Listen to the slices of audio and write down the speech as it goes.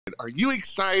Are you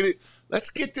excited? Let's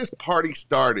get this party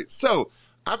started. So,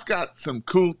 I've got some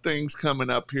cool things coming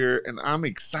up here and I'm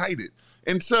excited.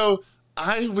 And so,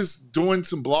 I was doing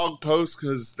some blog posts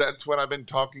because that's what I've been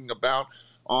talking about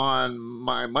on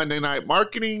my Monday night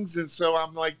marketings. And so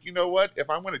I'm like, you know what? If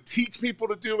I'm going to teach people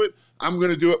to do it, I'm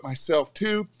going to do it myself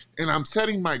too. And I'm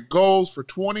setting my goals for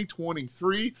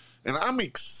 2023. And I'm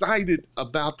excited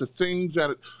about the things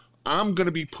that I'm going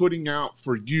to be putting out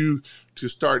for you to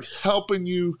start helping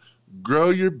you grow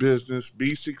your business,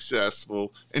 be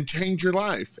successful, and change your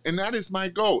life. And that is my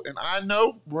goal. And I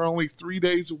know we're only 3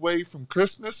 days away from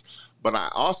Christmas, but I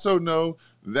also know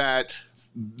that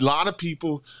a lot of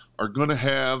people are going to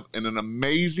have an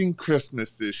amazing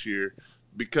Christmas this year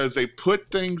because they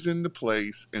put things into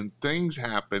place and things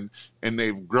happen and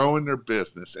they've grown their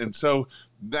business. And so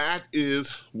that is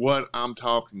what I'm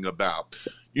talking about.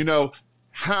 You know,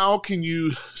 how can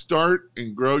you start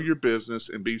and grow your business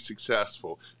and be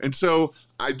successful? And so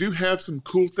I do have some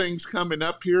cool things coming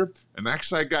up here. And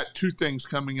actually, I got 2 things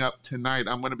coming up tonight.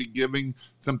 I'm going to be giving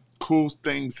some cool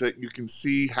things that you can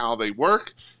see how they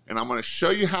work. And I'm going to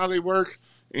show you how they work.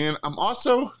 And I'm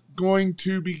also going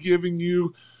to be giving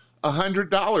you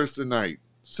 $100 tonight.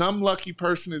 Some lucky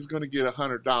person is going to get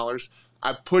 $100.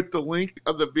 I put the link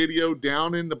of the video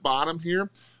down in the bottom here.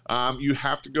 You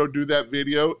have to go do that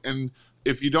video. And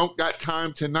if you don't got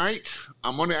time tonight,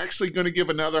 I'm actually going to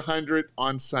give another 100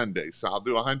 on Sunday. So I'll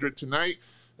do 100 tonight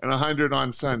and 100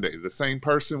 on Sunday. The same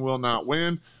person will not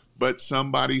win, but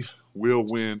somebody will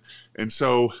win. And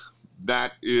so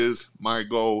that is my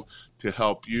goal, to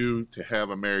help you to have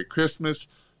a Merry Christmas.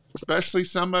 Especially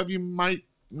some of you might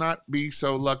not be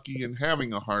so lucky and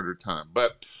having a harder time.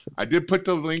 But I did put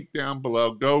the link down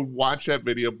below. Go watch that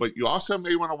video. But you also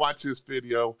may want to watch this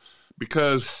video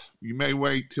because you may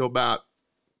wait till about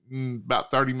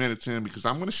 30 minutes in, because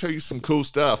I'm going to show you some cool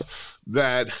stuff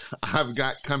that I've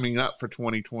got coming up for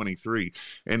 2023.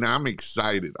 And I'm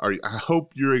excited. I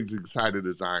hope you're as excited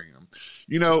as I am.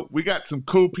 You know, we got some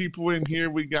cool people in here.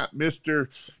 We got Mr.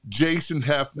 Jason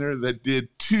Hefner that did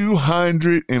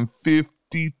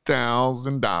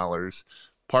 $250,000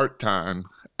 part-time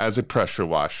as a pressure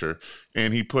washer.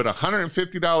 And he put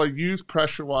 $150 used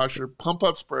pressure washer,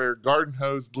 pump-up sprayer, garden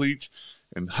hose, bleach,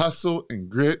 and hustle and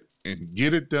grit and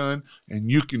get it done,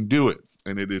 and you can do it.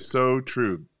 And it is so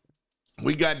true.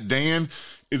 We got Dan.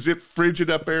 Is it frigid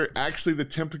up there? Actually, the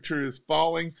temperature is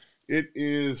falling. It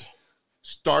is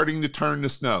starting to turn to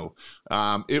snow.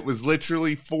 It was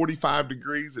literally 45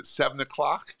 degrees at 7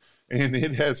 o'clock, and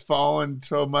it has fallen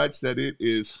so much that it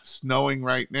is snowing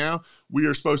right now. We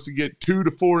are supposed to get 2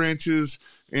 to 4 inches,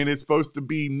 and it's supposed to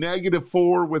be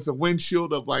 -4 with a wind chill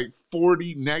of like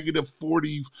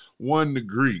 -41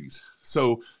 degrees.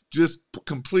 So just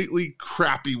completely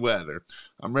crappy weather.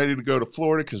 I'm ready to go to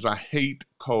Florida because I hate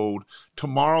cold.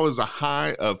 Tomorrow is a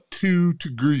high of 2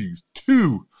 degrees.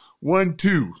 2.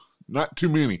 Not too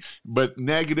many, but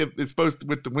negative. It's supposed to,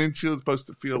 with the wind chill, it's supposed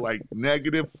to feel like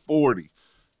 -40.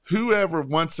 Whoever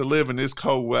wants to live in this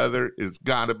cold weather is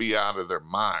got to be out of their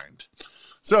mind.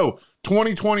 So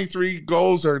 2023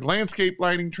 goals are landscape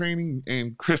lighting training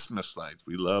and Christmas lights.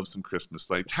 We love some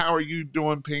Christmas lights. How are you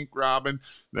doing, Pink Robin?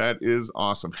 That is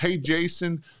awesome. Hey,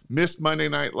 Jason, missed Monday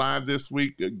Night Live this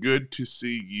week. Good to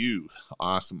see you.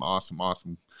 Awesome.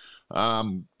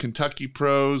 Kentucky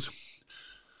Pros.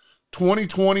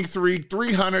 2023,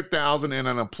 300,000 and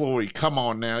an employee. Come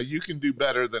on now. You can do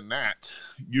better than that.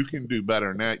 You can do better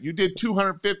than that. You did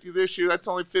 250 this year. That's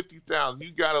only 50,000.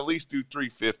 You got to at least do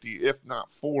 350, if not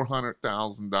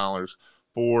 $400,000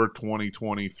 for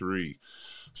 2023.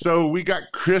 So we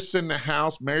got Chris in the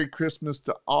house. Merry Christmas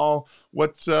to all.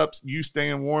 What's up? You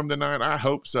staying warm tonight? I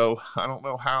hope so. I don't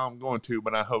know how I'm going to,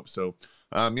 but I hope so.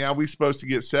 Yeah, we're supposed to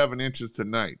get 7 inches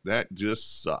tonight. That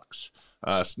just sucks.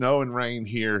 Snow and rain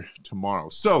here tomorrow.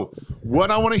 So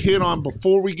what I want to hit on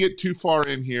before we get too far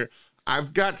in here,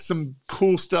 I've got some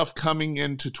cool stuff coming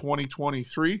into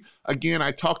 2023. Again, I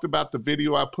talked about the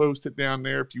video I posted down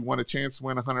there. If you want a chance to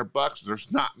win $100,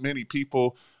 there's not many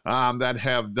people that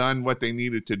have done what they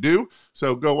needed to do.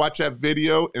 So go watch that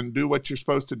video and do what you're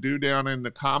supposed to do down in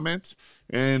the comments.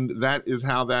 And that is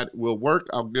how that will work.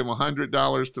 I'll give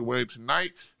 $100 away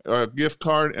tonight, a gift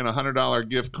card, and a $100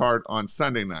 gift card on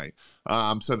Sunday night.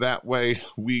 So that way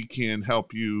we can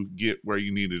help you get where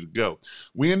you needed to go.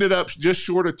 We ended up just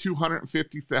short of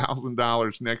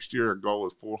 $250,000 next year. Our goal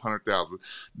is $400,000.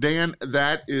 Dan,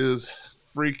 that is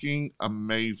freaking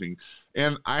amazing.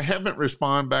 And I haven't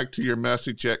responded back to your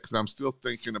message yet because I'm still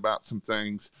thinking about some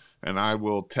things, and I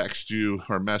will text you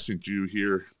or message you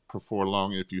here before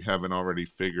long if you haven't already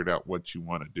figured out what you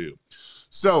want to do.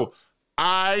 So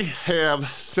I have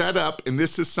set up, and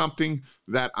this is something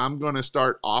that I'm going to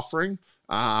start offering.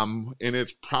 And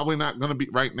it's probably not going to be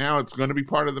right now. It's going to be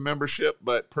part of the membership,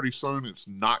 but pretty soon it's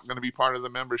not going to be part of the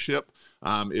membership.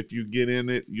 If you get in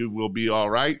it, you will be all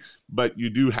right, but you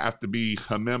do have to be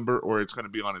a member or it's going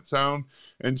to be on its own.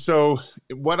 And so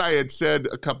what I had said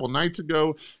a couple nights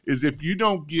ago is if you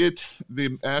don't get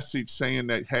the message saying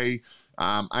that, hey,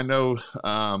 I know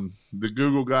the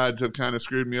Google gods have kind of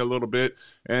screwed me a little bit,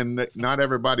 and not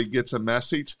everybody gets a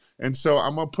message. And so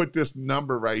I'm going to put this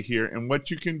number right here. And what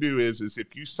you can do is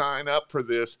if you sign up for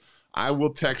this, I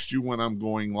will text you when I'm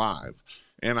going live.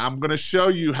 And I'm going to show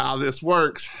you how this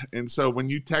works. And so when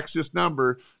you text this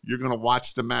number, you're going to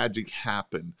watch the magic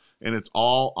happen. And it's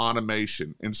all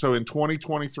automation. And so in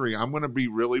 2023, I'm going to be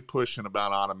really pushing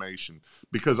about automation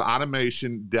because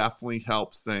automation definitely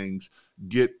helps things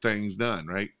get things done,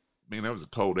 right? Man, that was a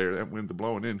cold air. That wind's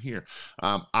blowing in here.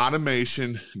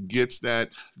 Automation gets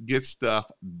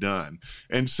stuff done.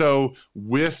 And so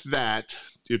with that,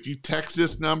 if you text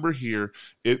this number here,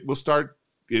 it's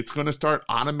going to start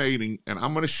automating, and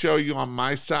I'm going to show you on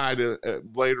my side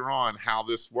later on how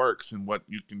this works and what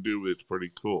you can do. It's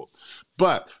pretty cool.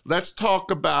 But let's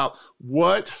talk about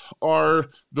what are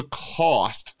the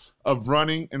cost of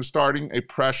running and starting a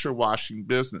pressure washing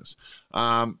business.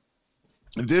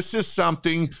 This is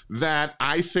something that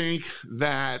I think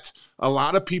that a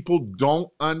lot of people don't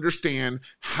understand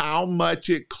how much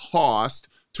it costs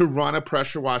to run a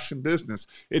pressure washing business.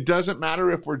 It doesn't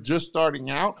matter if we're just starting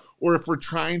out or if we're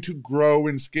trying to grow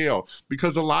and scale,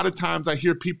 because a lot of times I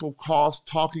hear people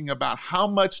talking about how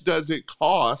much does it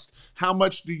cost, how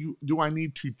much do I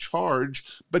need to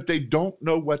charge, but they don't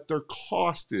know what their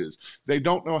cost is. They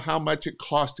don't know how much it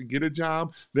costs to get a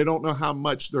job. They don't know how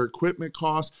much their equipment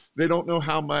costs. They don't know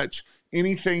how much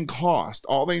anything cost.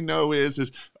 All they know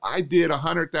is I did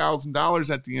 $100,000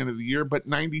 at the end of the year, but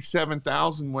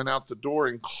 $97,000 went out the door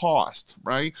in cost,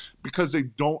 right? Because they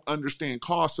don't understand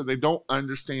cost, so they don't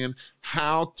understand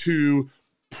how to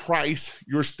price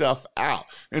your stuff out.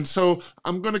 And so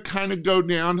I'm going to kind of go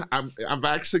down. I've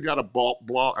actually got a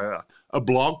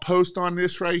blog post on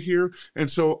this right here. And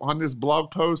so on this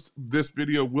blog post, this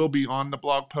video will be on the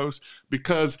blog post,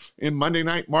 because in Monday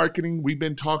Night Marketing, we've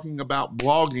been talking about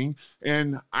blogging,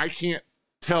 and I can't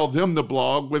tell them to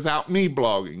blog without me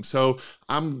blogging. So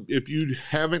if you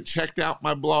haven't checked out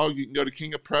my blog, you can go to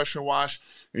King of Pressure Wash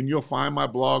and you'll find my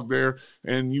blog there,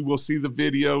 and you will see the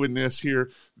video in this here.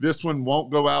 This one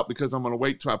won't go out because I'm going to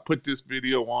wait till I put this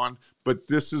video on, but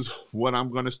this is what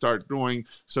I'm going to start doing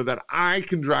so that I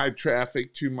can drive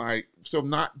traffic to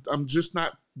I'm just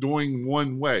not doing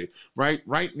one way, right?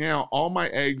 Right now, all my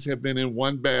eggs have been in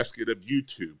one basket of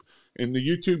YouTube. And the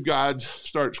YouTube gods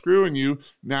start screwing you,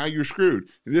 now you're screwed.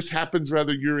 And this happens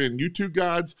whether you're in YouTube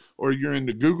gods or you're in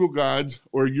the Google gods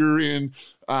or you're in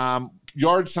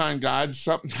yard sign gods.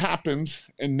 Something happens,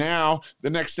 and now the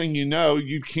next thing you know,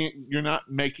 you're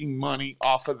not making money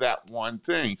off of that one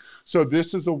thing. So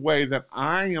this is a way that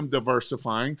I am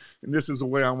diversifying, and this is a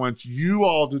way I want you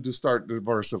all to start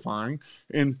diversifying.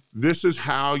 And this is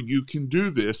how you can do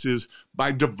this, is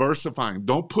by diversifying.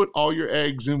 Don't put all your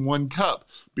eggs in one cup,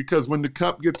 because when the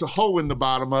cup gets a hole in the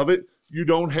bottom of it, you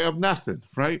don't have nothing,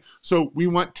 right? So we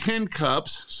want 10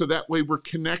 cups, so that way we're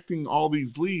connecting all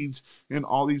these leads in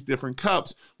all these different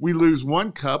cups. We lose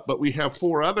one cup, but we have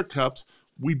 4 other cups.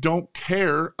 We don't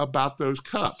care about those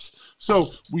cups. So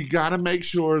we got to make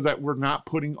sure that we're not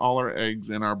putting all our eggs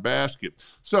in our basket.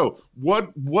 So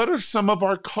what are some of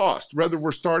our costs, whether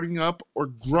we're starting up or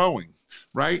growing?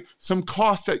 Right? Some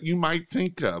costs that you might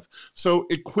think of. So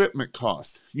equipment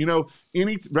cost,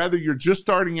 whether you're just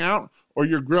starting out or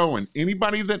you're growing,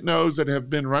 anybody that knows that have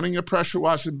been running a pressure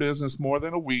washing business more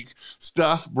than a week,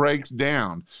 stuff breaks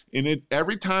down. And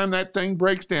every time that thing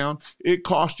breaks down, it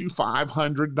costs you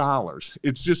 $500.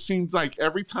 It just seems like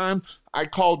every time I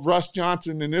called Russ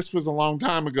Johnson, and this was a long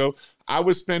time ago, I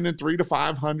was spending $300 to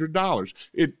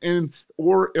 $500.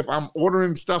 Or if I'm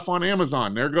ordering stuff on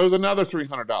Amazon, there goes another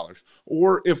 $300.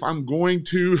 Or if I'm going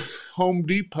to Home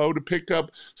Depot to pick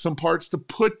up some parts to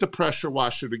put the pressure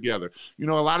washer together. A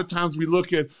lot of times we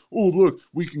look at,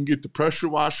 we can get the pressure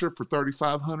washer for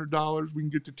 $3,500. We can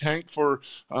get the tank for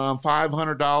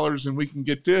 $500, and we can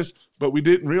get this. But we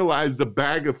didn't realize the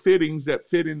bag of fittings that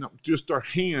fit in just our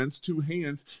hands, 2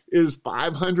 hands, is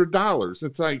 $500.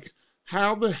 It's like,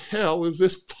 how the hell is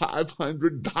this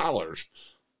 $500?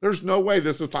 There's no way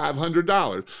this is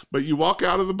 $500. But you walk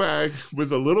out of the bag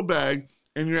with a little bag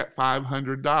and you're at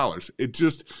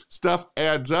 $500. Stuff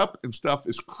adds up, and stuff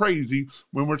is crazy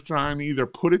when we're trying to either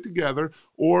put it together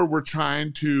or we're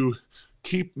trying to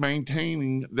keep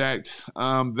maintaining that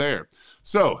there.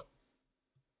 So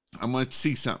I'm going to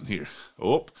see something here.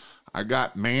 Oh, I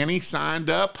got Manny signed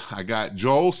up. I got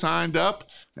Joel signed up,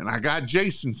 and I got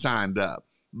Jason signed up.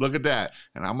 Look at that.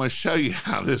 And I'm going to show you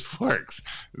how this works.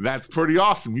 That's pretty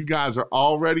awesome. You guys are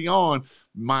already on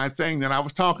my thing that I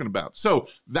was talking about. So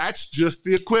that's just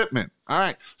the equipment. All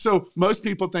right. So most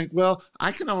people think, well,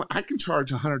 I can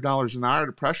charge $100 an hour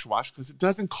to pressure wash because it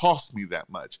doesn't cost me that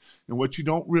much. And what you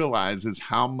don't realize is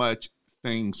how much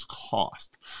things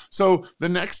cost. So the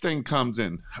next thing comes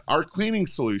in, our cleaning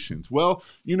solutions. Well,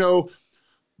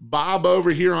 Bob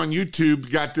over here on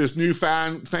YouTube got this new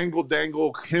fangle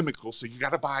dangle chemical, so you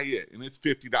got to buy it, and it's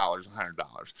 $50,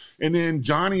 $100. And then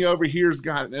Johnny over here's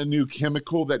got a new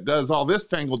chemical that does all this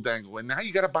fangle dangle, and now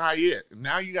you got to buy it. And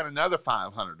now you got another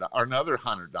 $500 or another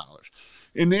 $100.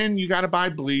 And then you got to buy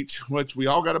bleach, which we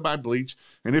all got to buy bleach.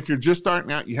 And if you're just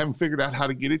starting out, you haven't figured out how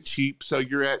to get it cheap, so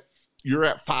you're at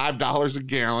 $5 a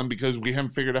gallon because we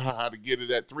haven't figured out how to get it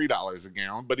at $3 a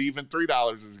gallon. But even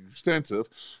 $3 is expensive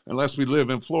unless we live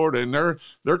in Florida, and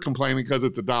they're complaining because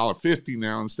it's $1.50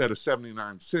 now instead of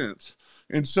 79 cents.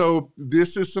 And so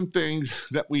this is some things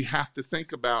that we have to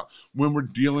think about when we're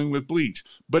dealing with bleach.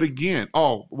 But again,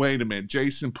 oh, wait a minute.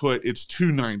 Jason put it's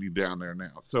 $2.90 down there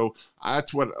now. So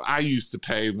that's what I used to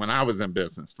pay when I was in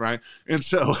business, right? And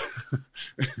so,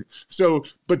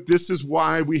 but this is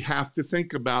why we have to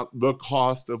think about the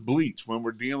cost of bleach when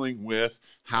we're dealing with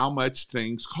how much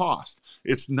things cost.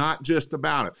 It's not just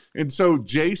about it. And so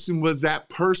Jason was that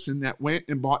person that went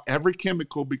and bought every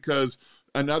chemical because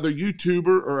another YouTuber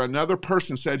or another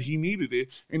person said he needed it,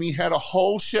 and he had a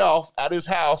whole shelf at his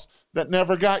house that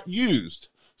never got used.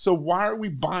 So why are we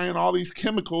buying all these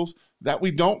chemicals that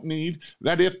we don't need,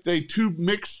 that if they two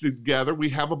mix together, we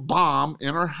have a bomb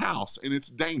in our house and it's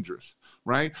dangerous,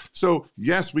 right? So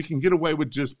yes, we can get away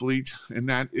with just bleach, and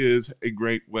that is a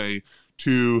great way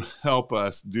to help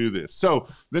us do this. So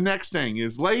the next thing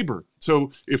is labor.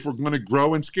 So if we're going to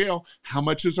grow and scale, how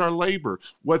much is our labor?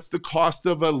 What's the cost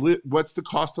of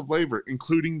labor,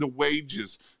 including the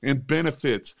wages and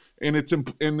benefits, and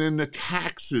then the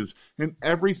taxes and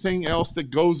everything else that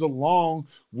goes along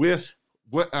with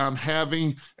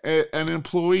having an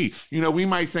employee. We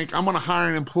might think I'm going to hire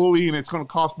an employee and it's going to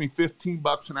cost me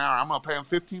 $15 an hour. I'm going to pay them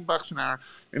 $15 an hour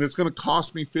and it's going to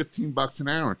cost me $15 an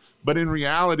hour. But in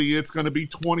reality, it's going to be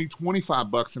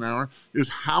 $25 an hour is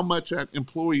how much that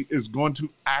employee is going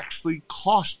to actually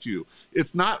cost you.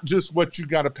 It's not just what you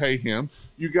got to pay him.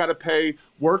 You got to pay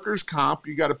workers' comp.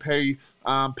 You got to pay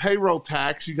payroll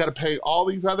tax. You got to pay all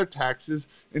these other taxes.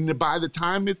 And by the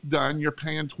time it's done, you're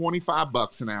paying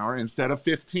 $25 an hour instead of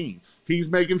 15. He's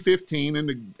making 15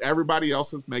 and everybody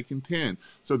else is making 10.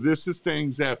 So this is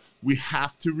things that we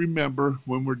have to remember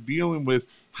when we're dealing with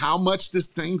how much this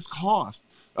things cost.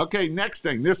 Okay, next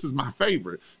thing, this is my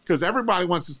favorite, because everybody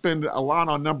wants to spend a lot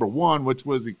on number one, which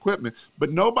was equipment,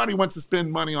 but nobody wants to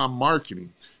spend money on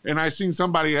marketing. And I seen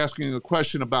somebody asking a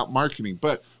question about marketing,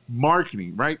 but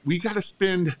marketing, right? We got to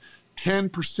spend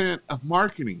 10% of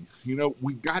marketing.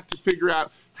 We got to figure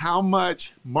out how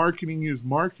much marketing is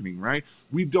marketing, right?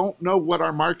 We don't know what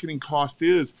our marketing cost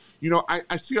is.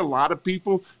 I see a lot of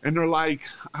people and they're like,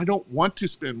 I don't want to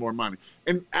spend more money.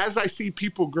 And as I see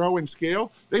people grow and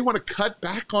scale, they want to cut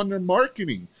back on their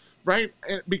marketing, right?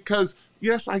 Because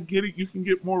yes, I get it. You can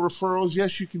get more referrals.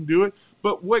 Yes, you can do it.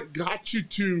 But what got you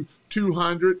to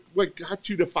 200? What got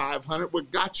you to 500?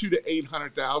 What got you to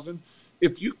 800,000?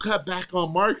 If you cut back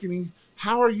on marketing,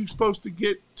 how are you supposed to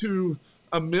get to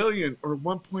 $1 million or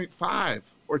 1.5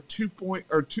 or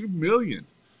 2 million?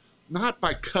 Not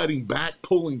by cutting back,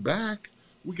 pulling back.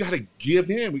 We got to give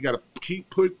in. We got to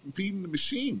keep feeding the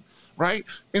machine, right?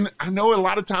 And I know a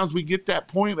lot of times we get that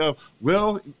point of,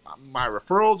 well, my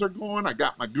referrals are going. I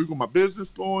got my Google My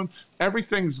Business going.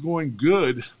 Everything's going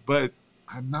good, but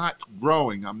I'm not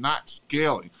growing. I'm not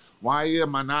scaling. Why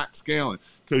am I not scaling?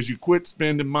 Because you quit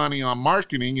spending money on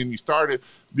marketing and you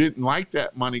didn't like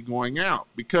that money going out.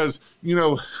 Because,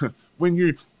 when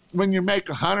you make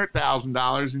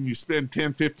 $100,000 and you spend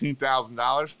 $10,000,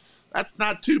 $15,000, that's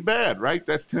not too bad, right?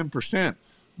 That's 10%.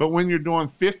 But when you're doing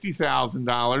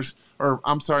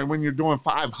 $50,000, when you're doing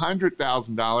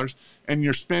 $500,000 and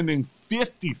you're spending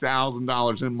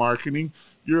 $50,000 in marketing,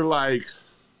 you're like,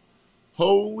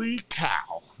 holy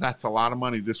cow, that's a lot of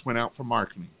money just went out for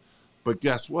marketing. But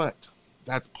guess what?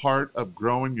 That's part of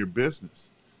growing your business.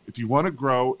 If you want to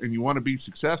grow and you want to be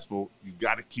successful, you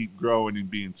got to keep growing and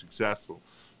being successful.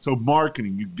 So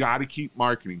marketing, you got to keep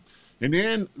marketing. And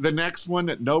then the next one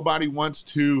that nobody wants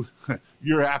to,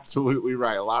 you're absolutely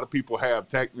right. A lot of people have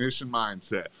technician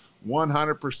mindset,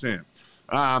 100%.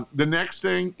 The next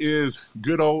thing is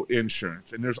good old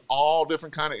insurance, and there's all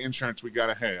different kind of insurance we got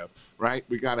to have, right?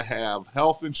 We got to have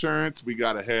health insurance. We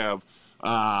got to have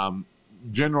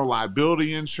general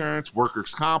liability insurance,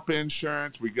 workers' comp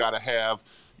insurance. We got to have,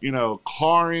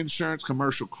 car insurance,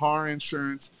 commercial car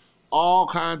insurance, all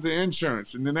kinds of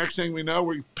insurance. And the next thing we know,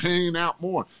 we're paying out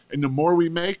more. And the more we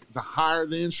make, the higher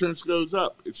the insurance goes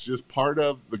up. It's just part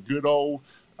of the good old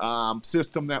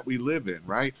system that we live in,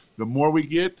 right? The more we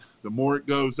get, the more it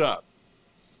goes up.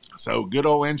 So good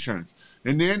old insurance.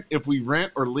 And then if we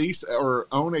rent or lease or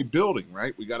own a building,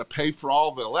 right, we got to pay for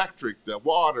all the electric, the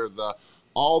water,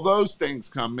 all those things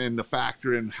come in to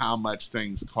factor in how much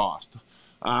things cost.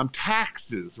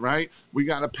 Taxes, right? We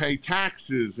got to pay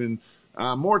taxes and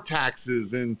more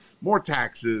taxes and more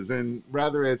taxes, and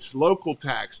whether it's local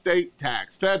tax, state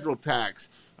tax, federal tax,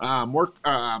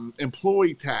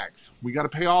 employee tax. We got to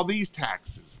pay all these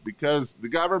taxes because the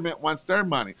government wants their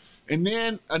money. And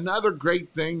then another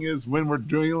great thing is when we're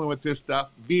dealing with this stuff,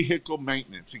 vehicle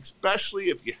maintenance, especially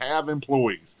if you have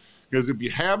employees. Because if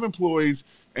you have employees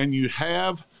and you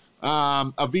have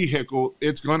a vehicle,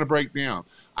 it's going to break down.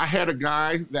 I had a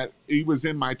guy that he was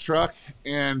in my truck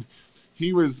and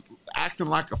he was acting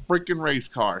like a freaking race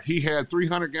car. He had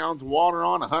 300 gallons of water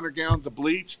on, 100 gallons of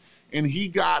bleach, and he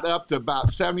got up to about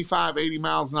 75, 80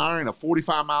 miles an hour in a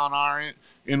 45 mile an hour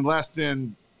in less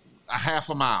than a half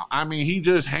a mile. I mean, he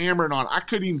just hammered on. I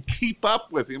couldn't even keep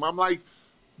up with him. I'm like,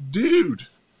 dude,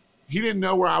 he didn't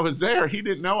know where I was there. He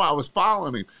didn't know I was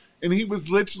following him. And he was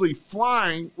literally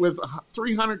flying with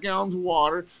 300 gallons of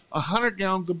water, 100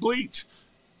 gallons of bleach.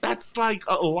 That's like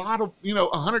a lot of,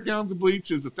 100 gallons of bleach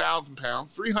is 1,000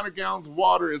 pounds. 300 gallons of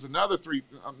water is another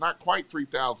not quite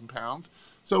 3,000 pounds.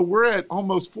 So we're at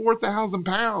almost 4,000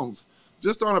 pounds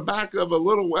just on the back of a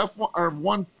little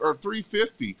F1 or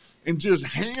 350 and just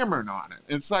hammering on it.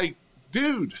 It's like,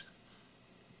 dude,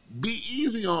 be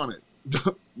easy on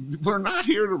it. We're not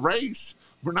here to race.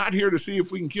 We're not here to see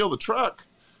if we can kill the truck.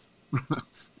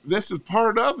 This is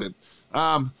part of it.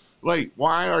 Like,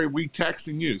 why are we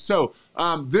texting you? So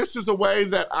this is a way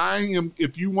that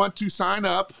if you want to sign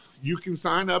up, you can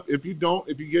sign up. If you don't,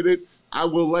 if you get it, I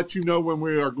will let you know when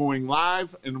we are going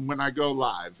live and when I go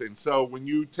live. And so when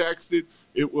you text it,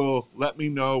 it will let me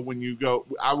know when you go.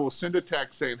 I will send a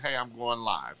text saying, hey, I'm going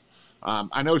live.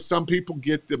 I know some people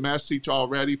get the message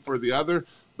already for the other,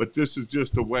 but this is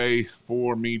just a way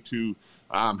for me to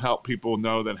help people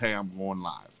know that, hey, I'm going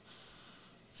live.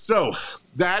 So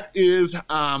that is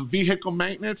vehicle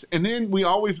maintenance. And then we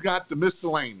always got the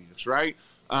miscellaneous, right?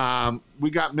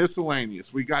 We got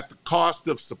miscellaneous. We got the cost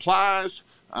of supplies,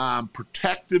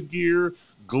 protective gear,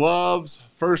 gloves,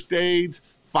 first aids,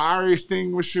 fire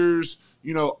extinguishers,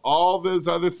 all those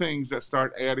other things that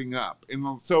start adding up.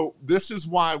 And so this is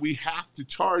why we have to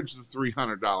charge the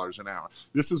 $300 an hour.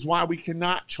 This is why we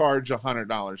cannot charge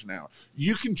 $100 an hour.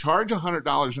 You can charge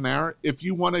 $100 an hour if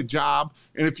you want a job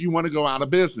and if you want to go out of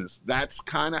business. That's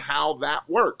kind of how that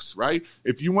works, right?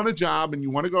 If you want a job and you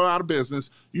want to go out of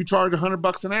business, you charge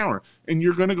 $100 an hour and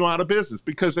you're going to go out of business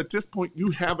because at this point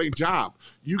you have a job.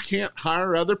 You can't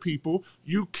hire other people.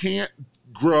 You can't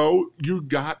grow. You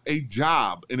got a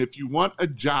job. And if you want a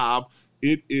job,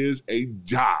 it is a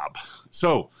job.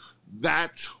 So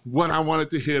that's what I wanted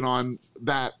to hit on,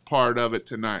 that part of it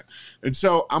tonight. And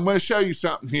so I'm going to show you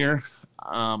something here.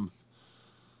 I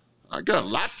got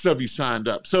lots of you signed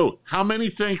up. So how many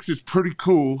thinks it's pretty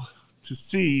cool to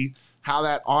see how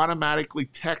that automatically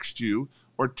texts you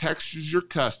or texts your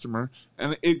customer,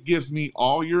 and it gives me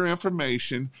all your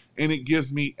information and it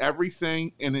gives me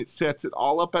everything and it sets it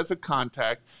all up as a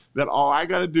contact that all I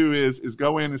got to do is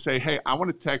go in and say, hey, I want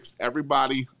to text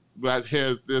everybody that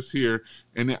has this here,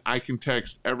 and I can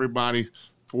text everybody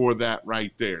for that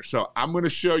right there. So I'm going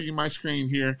to show you my screen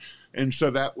here, and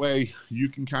so that way you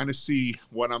can kind of see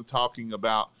what I'm talking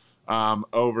about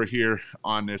over here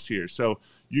on this here. So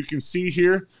you can see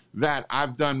here that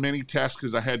I've done many tests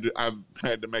because I've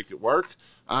had to make it work.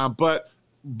 But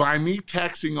by me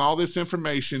texting all this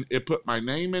information, it put my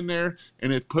name in there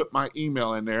and it put my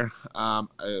email in there.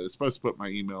 It's supposed to put my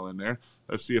email in there.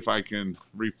 Let's see if I can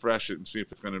refresh it and see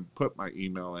if it's going to put my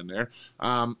email in there.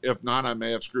 If not, I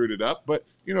may have screwed it up. But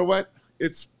you know what?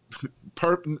 It's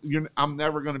I'm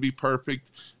never going to be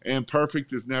perfect, and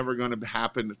perfect is never going to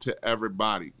happen to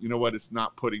everybody. You know what? It's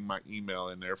not putting my email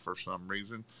in there for some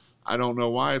reason. I don't know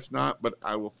why it's not, but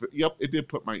I will. Yep, it did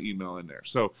put my email in there.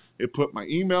 So it put my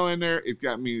email in there. It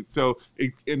got me. I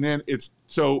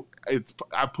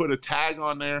put a tag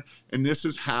on there, and this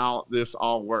is how this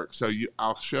all works. So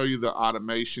I'll show you the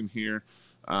automation here.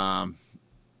 I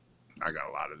got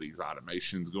a lot of these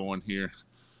automations going here.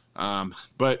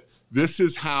 But this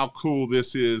is how cool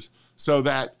this is, so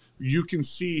that you can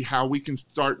see how we can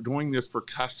start doing this for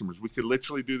customers. We could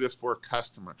literally do this for a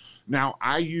customer. Now,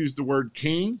 I use the word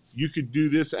king. You could do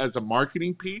this as a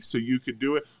marketing piece, so you could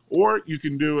do it, or you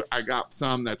can do it. I got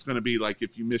some that's going to be like,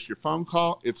 if you miss your phone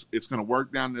call, it's going to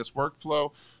work down this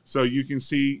workflow. So you can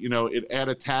see, it add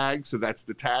a tag. So that's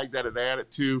the tag that it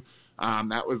added to.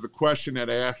 That was the question that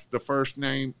asked the first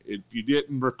name. If you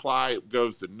didn't reply, it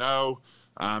goes to no.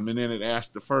 And then it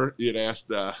asked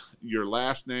your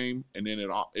last name, and then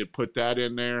it put that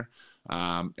in there,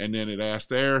 and then it asked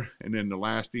there, and then the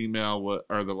last email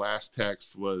or the last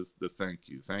text was the thank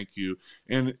you.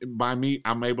 And by me,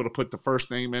 I'm able to put the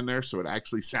first name in there, so it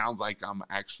actually sounds like I'm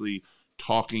actually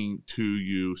talking to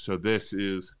you. So this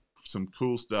is some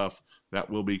cool stuff that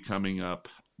will be coming up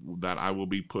that I will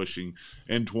be pushing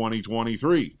in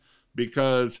 2023,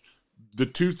 because the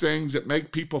two things that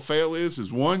make people fail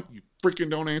is one, you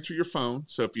freaking don't answer your phone.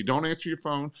 So if you don't answer your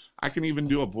phone, I can even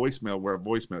do a voicemail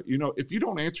if you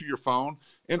don't answer your phone,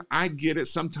 and I get it,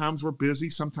 sometimes we're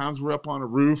busy, sometimes we're up on a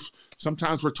roof,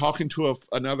 sometimes we're talking to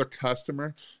another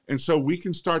customer. And so we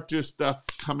can start this stuff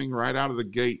coming right out of the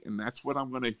gate. And that's what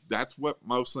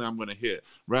mostly I'm going to hit.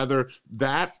 Rather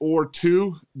that, or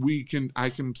two, I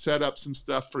can set up some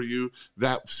stuff for you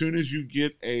that as soon as you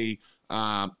get a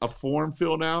form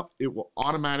filled out, it will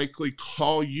automatically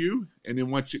call you. And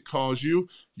then once it calls you,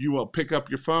 you will pick up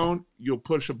your phone, you'll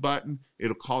push a button,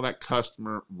 it'll call that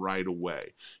customer right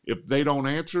away. If they don't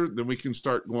answer, then we can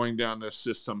start going down this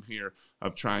system here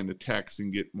of trying to text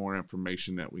and get more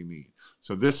information that we need.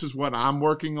 So this is what I'm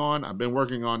working on. I've been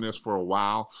working on this for a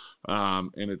while,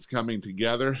 and it's coming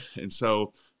together. And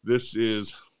so this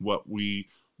is what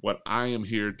I am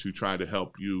here to try to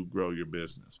help you grow your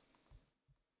business.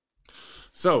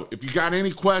 So if you got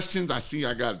any questions, I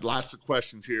got lots of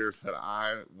questions here that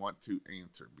I want to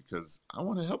answer, because I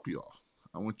want to help you all.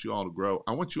 I want you all to grow.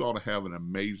 I want you all to have an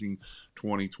amazing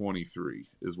 2023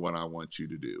 is what I want you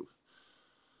to do.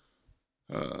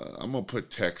 I'm going to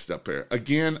put text up there.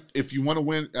 Again, if you want to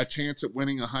win a chance at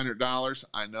winning $100,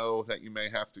 I know that you may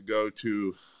have to go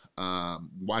to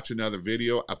watch another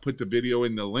video. I put the video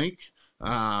in the link,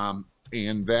 and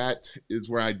that is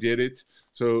where I did it.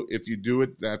 So if you do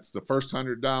it, that's the first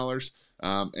 $100.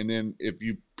 And then if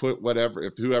you put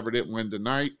if whoever didn't win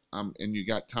tonight, and you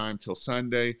got time till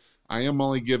Sunday, I am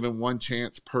only giving one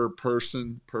chance per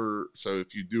person so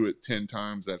if you do it 10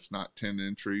 times, that's not 10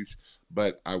 entries,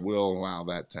 but I will allow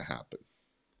that to happen.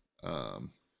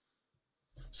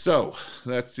 So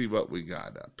let's see what we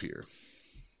got up here.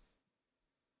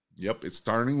 Yep, it's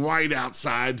turning white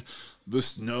outside. The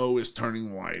snow is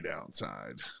turning white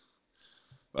outside.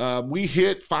 We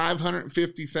hit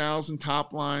 550,000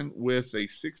 top line with a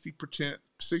 62%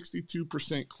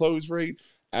 close rate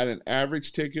at an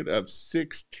average ticket of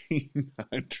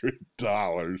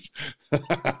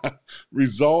 $1,600.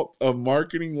 Result of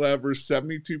marketing levers: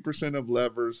 72% of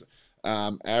levers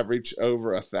average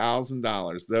over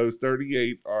 $1,000. Those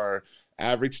 38 are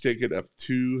average ticket of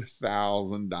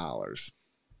 $2,000.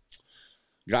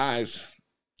 Guys,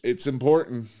 it's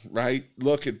important, right?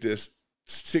 Look at this.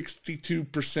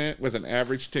 62% with an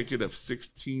average ticket of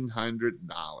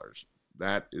 $1,600.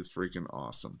 That is freaking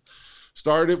awesome.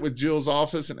 Started with Jill's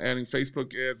office and adding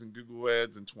Facebook ads and Google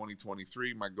ads in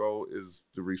 2023. My goal is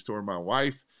to restore my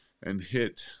wife and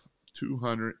hit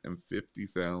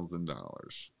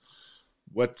 $250,000.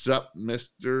 What's up,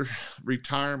 Mr.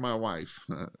 Retire my wife?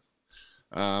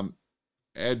 At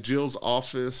Jill's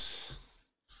office,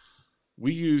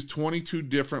 we use 22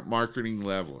 different marketing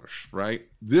levelers, right?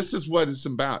 This is what it's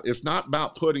about. It's not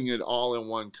about putting it all in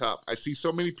one cup. I see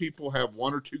so many people have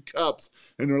one or two cups,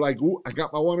 and they're like, ooh, I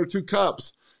got my one or two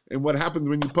cups. And what happens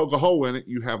when you poke a hole in it?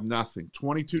 You have nothing.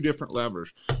 22 different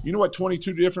levers. You know what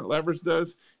 22 different levers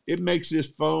does? It makes this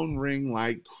phone ring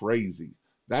like crazy.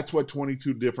 That's what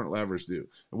 22 different levers do.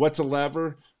 And what's a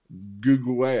lever?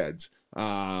 Google ads.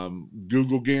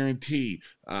 Google guarantee,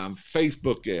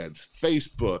 Facebook ads,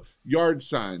 Facebook, yard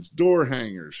signs, door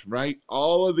hangers, right?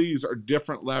 All of these are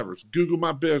different levers. Google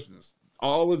My Business.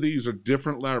 All of these are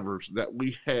different levers that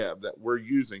we have that we're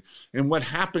using. And what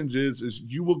happens is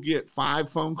you will get 5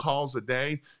 phone calls a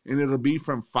day, and it'll be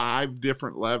from 5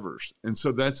 different levers. And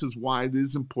so this is why it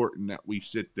is important that we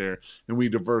sit there and we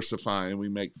diversify and we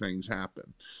make things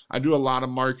happen. I do a lot of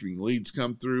marketing. Leads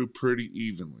come through pretty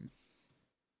evenly.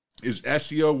 Is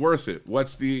SEO worth it?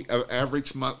 What's the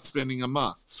average month spending a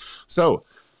month? So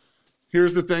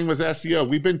here's the thing with SEO.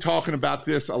 We've been talking about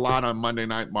this a lot on Monday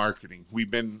Night Marketing.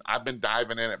 I've been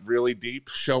diving in it really deep,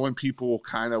 showing people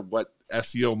kind of what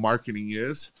SEO marketing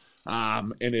is,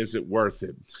 and is it worth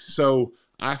it? So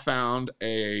I found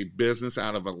a business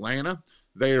out of Atlanta.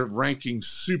 They're ranking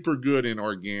super good in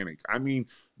organic. I mean,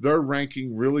 they're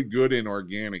ranking really good in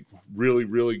organic, really,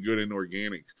 really good in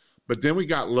organic. But then we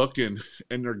got looking,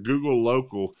 and their Google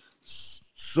local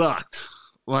sucked,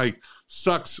 like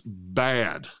sucks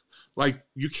bad. Like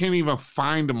you can't even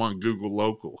find them on Google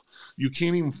local. You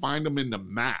can't even find them in the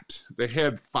maps. They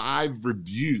had 5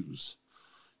 reviews.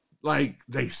 Like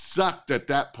they sucked at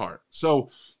that part. So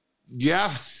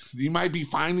yeah, you might be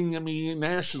finding them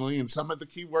nationally, and some of the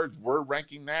keywords were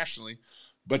ranking nationally,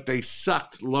 but they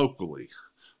sucked locally.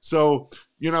 So,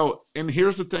 and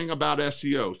here's the thing about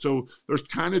SEO. So there's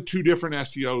kind of 2 different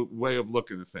SEO way of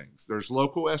looking at things. There's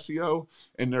local SEO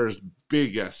and there's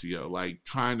big SEO, like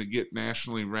trying to get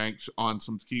nationally ranked on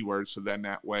some keywords, so then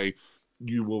that way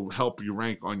you will help you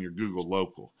rank on your Google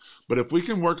local. But if we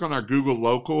can work on our Google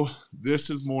local,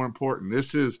 this is more important.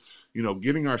 This is,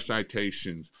 getting our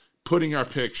citations, putting our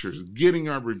pictures, getting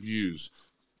our reviews,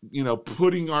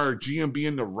 putting our GMB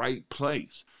in the right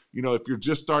place. If you're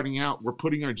just starting out, we're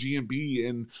putting our GMB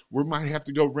in, we might have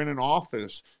to go rent an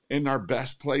office in our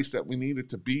best place that we need it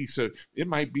to be. So it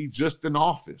might be just an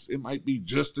office. It might be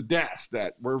just a desk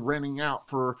that we're renting out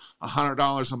for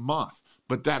 $100 a month.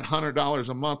 But that $100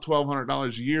 a month,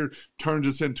 $1,200 a year turns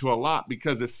us into a lot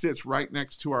because it sits right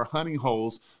next to our honey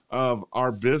holes of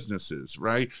our businesses,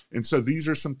 right? And so these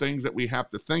are some things that we have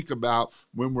to think about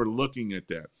when we're looking at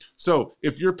that. So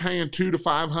if you're paying $200 to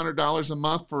 $500 a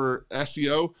month for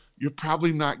SEO, you're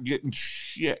probably not getting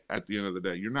shit at the end of the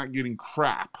day. You're not getting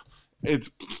crap.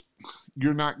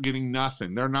 You're not getting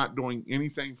nothing. They're not doing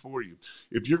anything for you.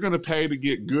 If you're going to pay to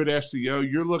get good SEO,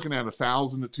 you're looking at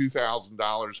 $1,000 to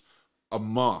 $2,000 a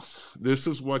month. This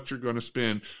is what you're going to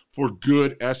spend for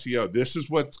good SEO. This is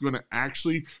what's going to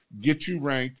actually get you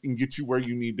ranked and get you where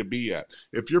you need to be at.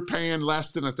 If you're paying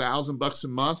less than $1,000 a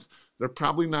month, they're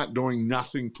probably not doing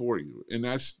nothing for you. And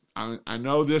I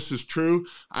know this is true.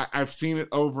 I've seen it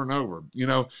over and over,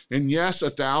 and yes,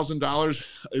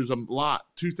 $1,000 is a lot.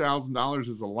 $2,000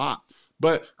 is a lot.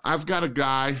 But I've got a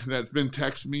guy that's been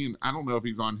texting me, and I don't know if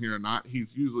he's on here or not.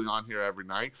 He's usually on here every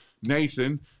night,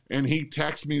 Nathan, and he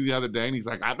texted me the other day, and he's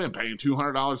like, I've been paying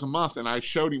 $200 a month, and I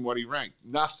showed him what he ranked.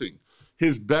 Nothing.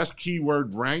 His best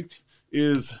keyword ranked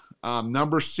is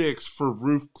number 6 for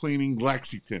roof cleaning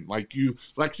Lexington,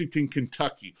 Lexington,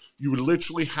 Kentucky. You would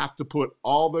literally have to put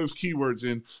all those keywords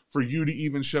in for you to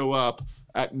even show up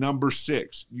at number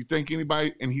 6. You think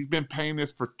anybody, and he's been paying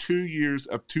this for 2 years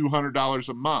of $200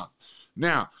 a month.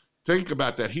 Now, think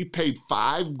about that. He paid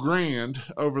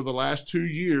 $5,000 over the last 2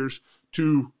 years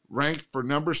to rank for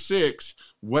number 6,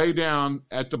 way down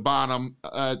at the bottom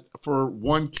for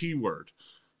one keyword.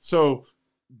 So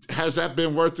has that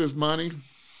been worth his money?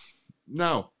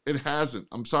 No, it hasn't.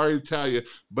 I'm sorry to tell you,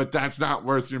 but that's not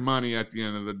worth your money at the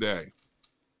end of the day.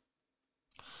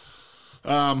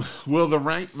 Will the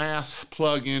Rank Math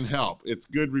plugin help? It's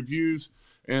good reviews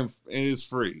and it is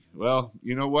free. Well,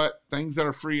 you know what? Things that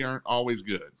are free aren't always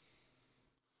good.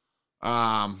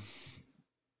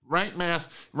 Rank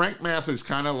Math is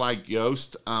kind of like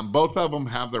Yoast. Both of them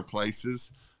have their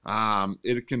places.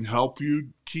 It can help you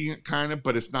kind of,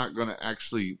 but it's not going to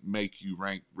actually make you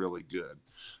rank really good.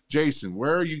 Jason,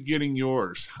 where are you getting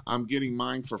yours? I'm getting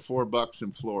mine for $4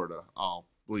 in Florida. Oh,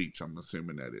 Bleach, I'm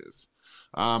assuming that is.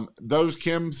 Those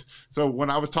Kims, so when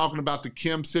I was talking about the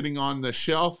Kim sitting on the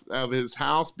shelf of his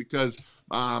house because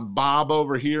Bob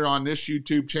over here on this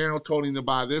YouTube channel told him to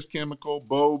buy this chemical,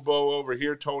 Bobo over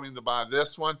here told him to buy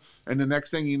this one, and the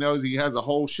next thing he knows, he has a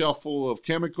whole shelf full of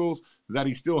chemicals that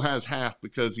he still has half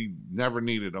because he never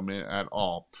needed them at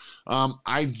all.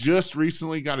 I just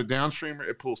recently got a downstreamer.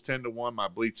 It pulls 10 to 1. My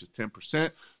bleach is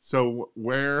 10%. So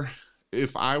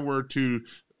if I were to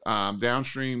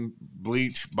downstream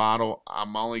bleach bottle,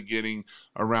 I'm only getting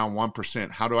around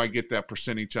 1%. How do I get that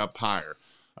percentage up higher?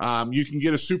 You can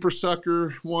get a super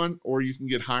sucker one, or you can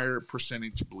get higher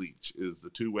percentage bleach is the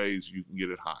 2 ways you can get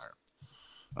it higher.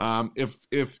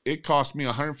 If it costs me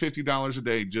 $150 a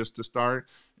day just to start,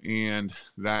 and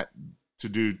that to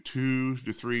do 2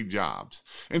 to 3 jobs.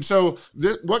 And so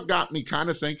what got me kind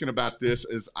of thinking about this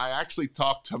is I actually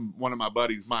talked to one of my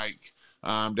buddies, Mike,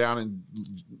 down in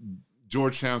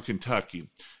Georgetown, Kentucky,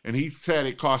 and he said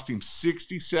it cost him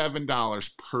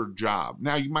 $67 per job.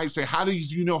 Now you might say, how do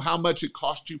you know how much it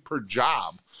cost you per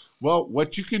job? Well,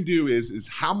 what you can do is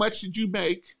how much did you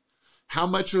make? How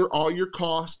much are all your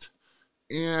costs?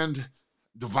 And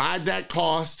divide that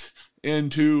cost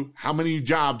into how many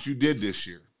jobs you did this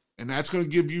year. And that's going to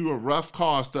give you a rough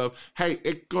cost of, hey,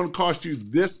 it's going to cost you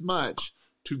this much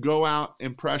to go out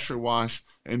and pressure wash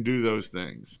and do those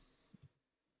things.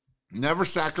 Never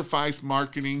sacrifice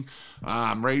marketing.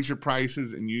 Raise your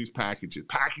prices and use packages.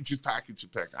 Packages.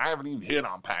 I haven't even hit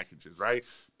on packages, right?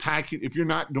 If you're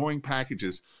not doing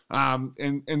packages,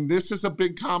 and this is a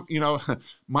big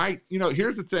Mike.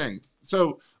 Here's the thing.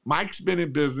 So Mike's been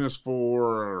in business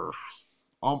for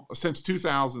since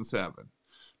 2007.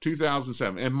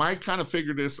 2007. And Mike kind of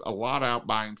figured this a lot out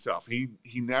by himself. He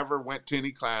never went to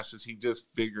any classes. He just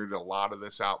figured a lot of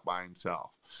this out by himself.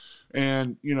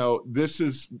 And,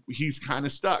 he's kind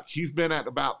of stuck. He's been at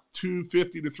about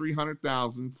 250 to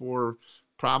 300,000 for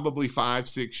probably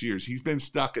 5-6 years. He's been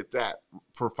stuck at that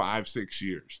for 5-6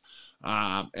 years.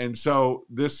 And so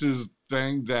this is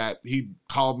thing that he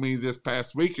called me this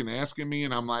past week and asking me,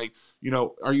 and I'm like,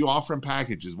 are you offering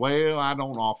packages? Well, I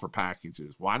don't offer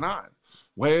packages. Why not?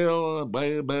 Well,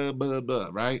 blah, blah, blah, blah,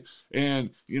 right?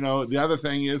 And, the other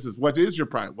thing is what is your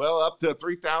price? Well, up to a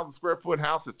 3,000 square foot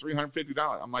house is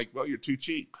 $350. I'm like, well, you're too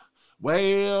cheap.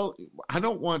 Well, I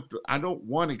don't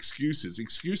want excuses.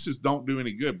 Excuses don't do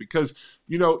any good because,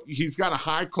 he's got a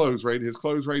high close rate. His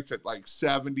close rate's at like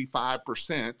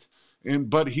 75%.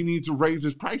 But he needs to raise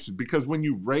his prices because when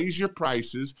you raise your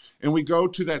prices and we go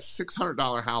to that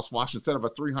 $600 house wash instead of a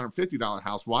 $350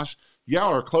 house wash, yeah,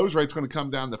 our close rate's going to come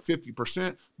down to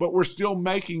 50%, but we're still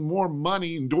making more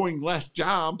money and doing less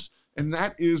jobs. And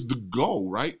that is the goal,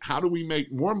 right? How do we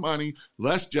make more money,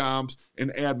 less jobs,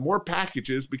 and add more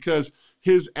packages? Because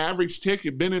his average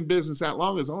ticket, been in business that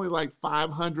long, is only like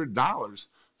 $500.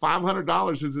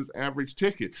 $500 is his average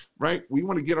ticket, right? We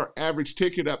want to get our average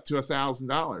ticket up to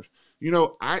 $1,000.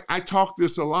 I talk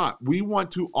this a lot. We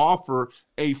want to offer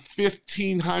a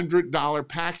 $1,500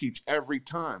 package every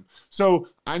time. So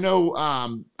I know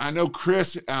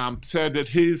Chris said that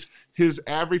his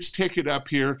average ticket up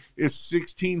here is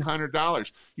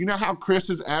 $1,600. You know how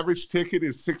Chris's average ticket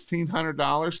is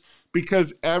 $1,600?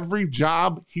 Because every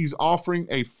job he's offering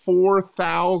a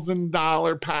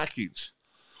 $4,000 package.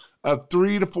 A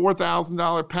 $3,000 to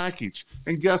 $4,000 package.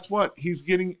 And guess what? He's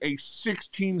getting a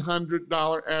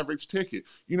 $1,600 average ticket.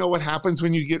 You know what happens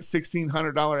when you get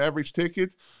 $1,600 average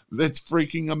ticket? That's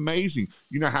freaking amazing.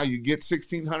 You know how you get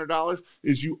 $1,600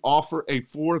 is you offer a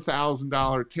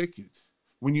 $4,000 ticket.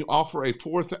 When you offer a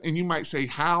and you might say,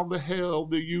 how the hell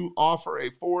do you offer a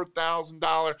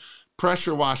 $4,000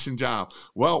 pressure washing job?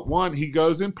 Well, one, he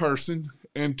goes in person,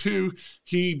 and two,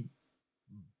 he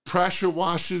pressure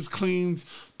washes, cleans,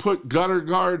 put gutter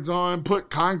guards on, put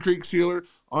concrete sealer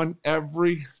on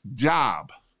every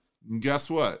job. And guess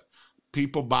what?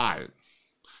 People buy it.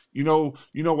 You know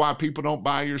why people don't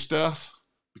buy your stuff?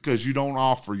 Because you don't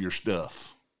offer your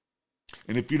stuff.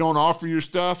 And if you don't offer your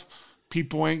stuff,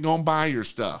 people ain't going to buy your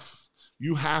stuff.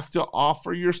 You have to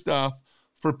offer your stuff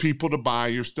for people to buy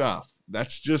your stuff.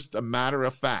 That's just a matter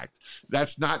of fact.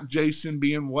 That's not Jason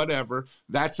being whatever.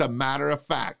 That's a matter of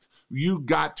fact. You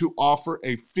got to offer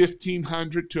a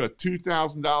 $1,500 to a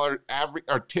 $2,000 average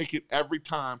or ticket every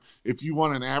time if you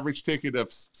want an average ticket of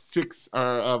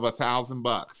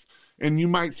 $1,000. And you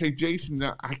might say, Jason,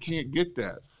 I can't get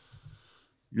that.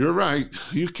 You're right.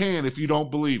 You can if you don't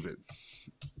believe it.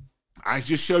 I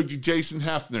just showed you Jason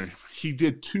Hefner. He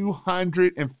did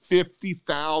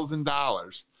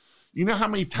 $250,000. You know how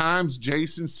many times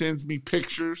Jason sends me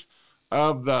pictures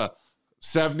of the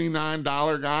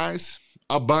 $79 guys?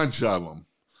 A bunch of them.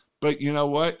 But you know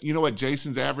what? You know what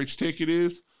Jason's average ticket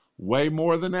is? Way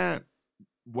more than that.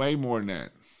 Way more than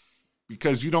that.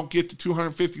 Because you don't get to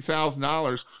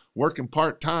 $250,000 working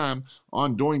part-time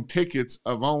on doing tickets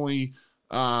of only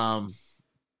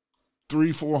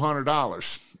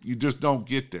 $300-400. You just don't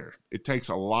get there. It takes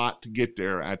a lot to get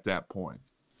there at that point.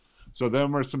 So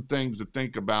them are some things to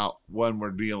think about when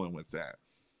we're dealing with that.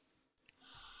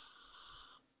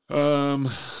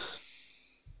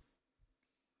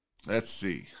 Let's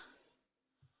see.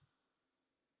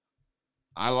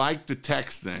 I like the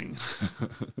text thing.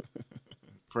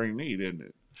 Pretty neat, isn't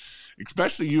it?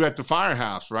 Especially you at the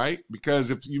firehouse, right? Because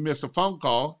if you miss a phone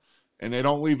call and they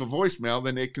don't leave a voicemail,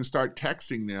 then it can start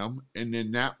texting them. And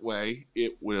then that way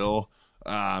it will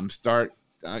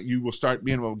you will start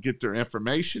being able to get their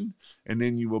information, and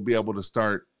then you will be able to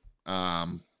start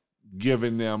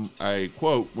giving them a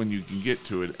quote when you can get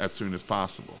to it as soon as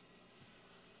possible.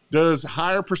 Does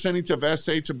higher percentage of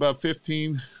SH above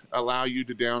 15 allow you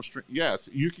to downstream? Yes,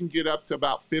 you can get up to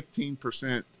about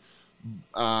 15%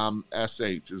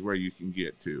 SH is where you can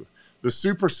get to. The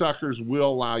super suckers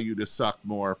will allow you to suck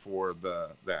more for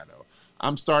that.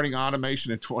 I'm starting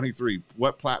automation at 23.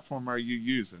 What platform are you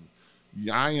using?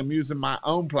 I am using my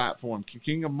own platform.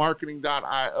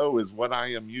 kingofmarketing.io is what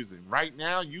I am using. Right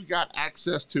now, you got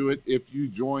access to it if you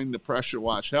join the Pressure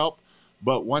Wash Help.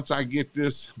 But once I get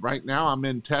this, right now I'm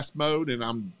in test mode,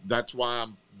 and that's why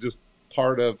I'm just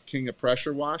part of King of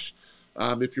Pressure Wash.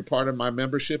 If you're part of my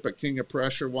membership at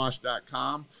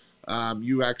kingofpressurewash.com,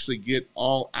 you actually get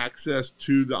all access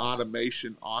to the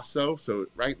automation also. So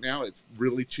right now it's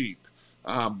really cheap.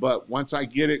 But once I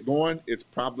get it going, it's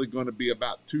probably going to be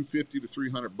about $250 to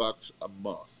 $300 a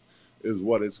month is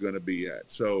what it's going to be at.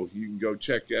 So you can go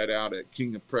check that out at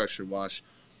King of Pressure Wash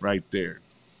right there.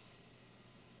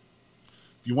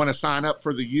 If you want to sign up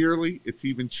for the yearly, it's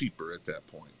even cheaper at that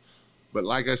point. But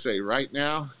like I say, right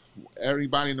now,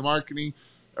 everybody in the marketing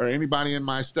or anybody in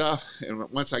my stuff, and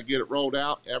once I get it rolled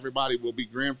out, everybody will be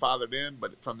grandfathered in.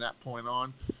 But from that point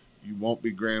on, you won't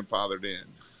be grandfathered in.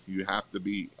 You have to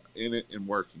be in it and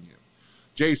working it.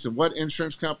 Jason, what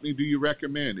insurance company do you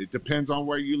recommend? It depends on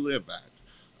where you live at.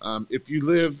 If you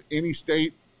live any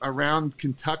state around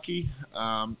Kentucky,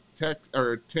 Texas,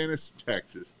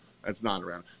 that's not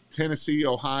around, Tennessee,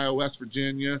 Ohio, West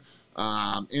Virginia,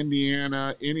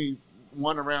 Indiana, any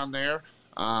one around there,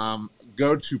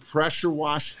 go to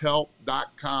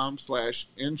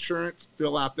pressurewashhelp.com/insurance,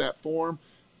 fill out that form,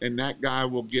 and that guy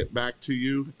will get back to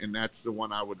you, and that's the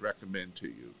one I would recommend to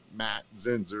you. Matt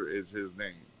Zinzer is his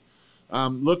name.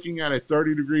 Looking at a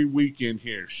 30-degree weekend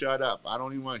here. Shut up. I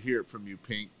don't even want to hear it from you,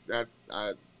 Pink.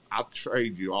 I'll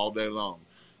trade you all day long.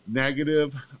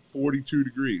 Negative 42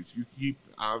 degrees.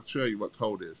 I'll show you what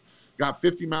cold is. Got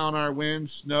 50-mile-an-hour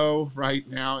winds, snow right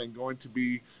now, and going to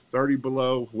be 30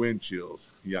 below wind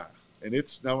chills. Yeah, and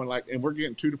it's snowing and we're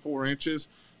getting 2 to 4 inches.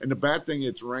 And the bad thing,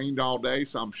 it's rained all day,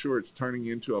 so I'm sure it's turning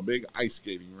into a big ice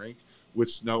skating rink with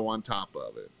snow on top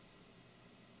of it.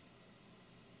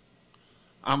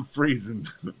 I'm freezing,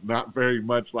 not very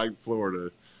much like Florida.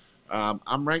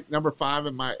 I'm ranked number 5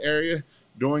 in my area,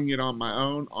 doing it on my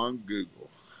own on Google.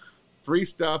 Free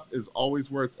stuff is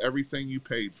always worth everything you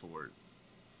paid for it.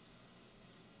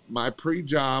 My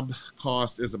pre-job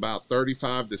cost is about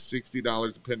 $35 to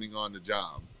 $60 depending on the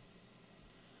job.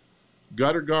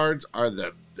 Gutter guards are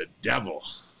the devil.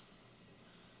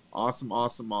 Awesome,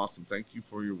 awesome, awesome. Thank you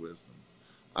for your wisdom.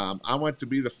 I want to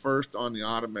be the first on the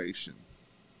automation.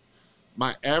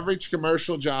 My average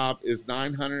commercial job is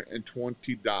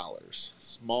 $920.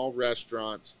 Small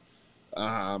restaurants,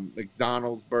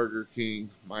 McDonald's, Burger King.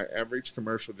 My average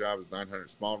commercial job is $900.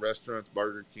 Small restaurants,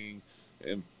 Burger King,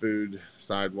 and food,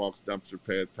 sidewalks, dumpster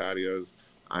pads, patios.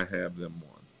 I have them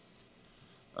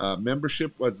on.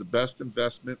 Membership was the best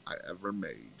investment I ever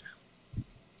made.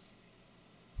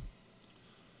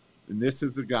 And this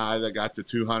is the guy that got to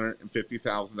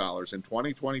 $250,000 in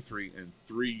 2023 in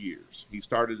 3 years. He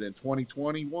started in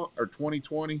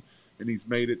 2020, and he's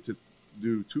made it to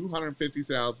do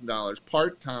 $250,000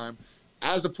 part-time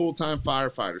as a full-time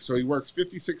firefighter. So he works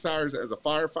 56 hours as a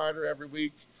firefighter every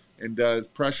week and does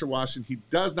pressure washing. He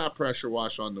does not pressure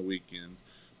wash on the weekends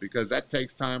because that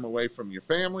takes time away from your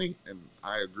family, and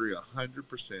I agree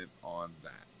 100% on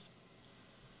that.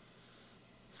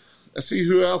 Let's see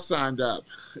who else signed up.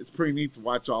 It's pretty neat to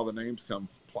watch all the names come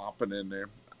plopping in there.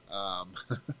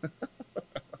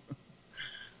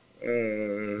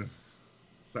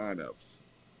 Sign-ups.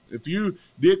 If you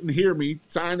didn't hear me,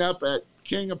 sign up at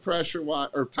King of Pressure Wash,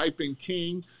 or type in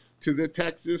King to the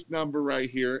text this number right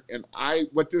here. And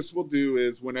what this will do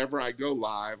is whenever I go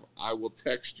live, I will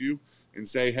text you and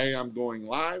say, hey, I'm going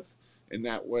live. And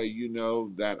that way you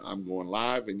know that I'm going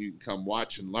live and you can come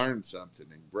watch and learn something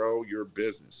and grow your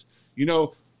business. You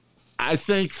know, I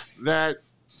think that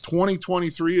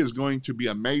 2023 is going to be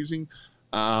amazing.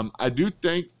 I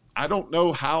don't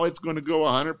know how it's going to go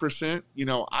 100%. You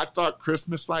know, I thought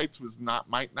Christmas lights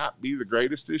might not be the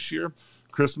greatest this year.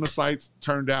 Christmas lights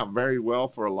turned out very well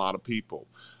for a lot of people.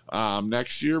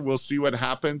 Next year, we'll see what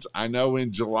happens. I know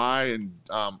in July and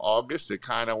August, it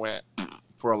kind of went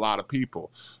for a lot of people.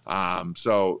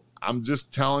 So I'm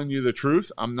just telling you the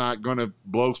truth. I'm not going to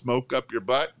blow smoke up your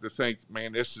butt to think,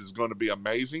 man, this is going to be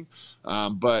amazing.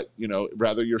 But, you know,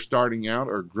 whether you're starting out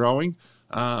or growing,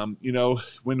 you know,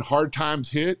 when hard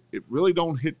times hit, it really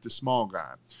don't hit the small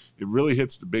guy. It really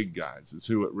hits the big guys is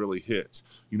who it really hits.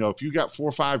 You know, if you got 4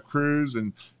 or 5 crews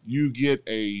and you get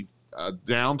a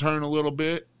downturn a little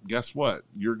bit, guess what?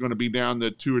 You're going to be down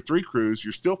to 2 or 3 crews.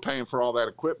 You're still paying for all that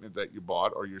equipment that you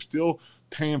bought, or you're still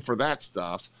paying for that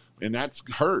stuff. And that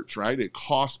hurts, right? It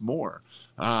costs more.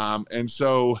 And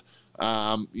so,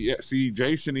 yeah, see,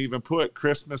 Jason even put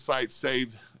Christmas lights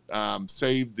saved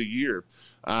the year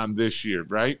this year,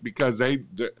 right? Because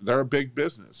they're a big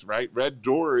business, right? Red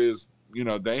Door is, you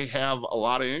know, they have a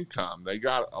lot of income. They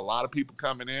got a lot of people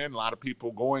coming in, a lot of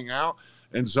people going out.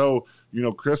 And so, you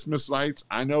know, Christmas lights,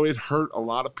 I know it hurt a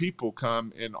lot of people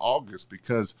come in August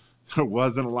because there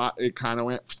wasn't a lot. It kind of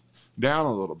went, down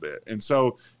a little bit. And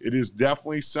so it is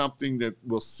definitely something that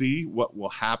we'll see what will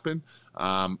happen.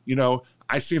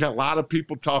 I've seen a lot of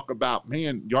people talk about,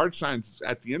 man, yard signs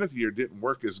at the end of the year didn't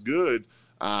work as good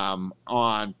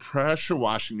on pressure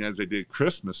washing as they did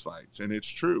Christmas lights. And it's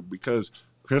true, because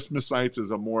Christmas lights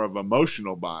is a more of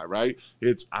emotional buy, right?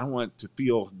 It's, I want to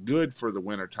feel good for the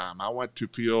wintertime. I want to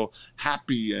feel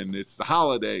happy, and it's the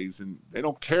holidays, and they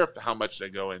don't care how much they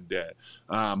go in debt.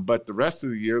 But the rest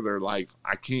of the year, they're like,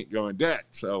 I can't go in debt.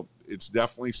 So it's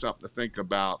definitely something to think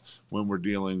about when we're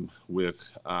dealing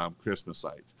with Christmas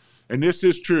lights. And this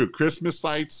is true. Christmas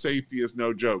lights safety is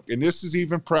no joke. And this is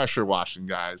even pressure washing,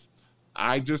 guys.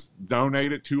 I just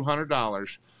donated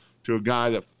 $200 to a guy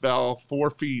that fell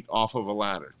 4 feet off of a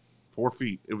ladder. 4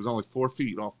 feet. It was only 4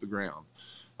 feet off the ground.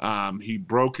 He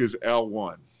broke his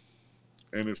L1,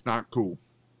 and it's not cool.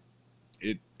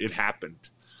 It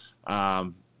happened.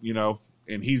 And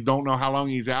he don't know how long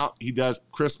he's out. He does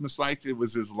Christmas lights. It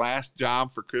was his last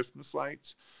job for Christmas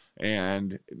lights,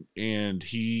 and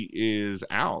he is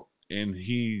out, and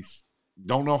he's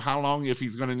don't know how long, if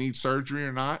he's going to need surgery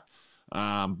or not.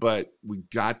 But we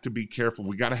got to be careful.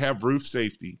 We got to have roof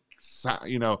safety.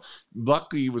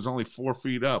 Luckily he was only 4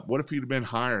 feet up. What if he'd have been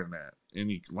higher than that and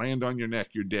he land on your neck?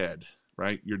 You're dead,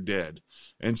 right? You're dead.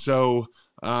 And so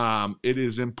it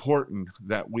is important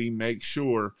that we make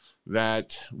sure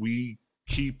that we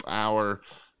keep our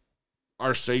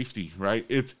safety, right?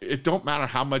 It don't matter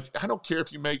how much. I don't care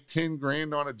if you make 10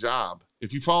 grand on a job.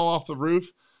 If you fall off the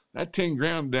roof, that 10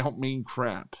 grand don't mean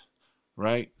crap.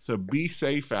 Right? So be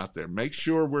safe out there. Make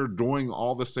sure we're doing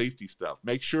all the safety stuff.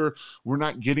 Make sure we're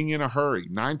not getting in a hurry.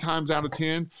 9 times out of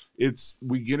 10,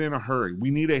 we get in a hurry.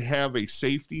 We need to have a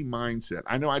safety mindset.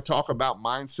 I know I talk about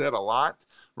mindset a lot,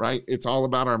 right? It's all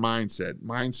about our mindset.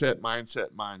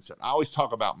 Mindset. I always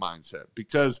talk about mindset,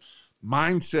 because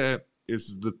mindset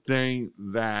is the thing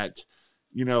that,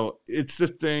 it's the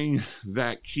thing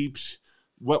that keeps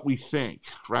what we think,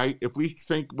 right? If we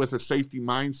think with a safety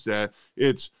mindset,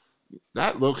 it's,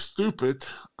 that looks stupid,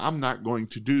 I'm not going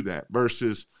to do that,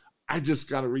 versus I just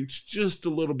got to reach just a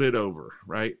little bit over,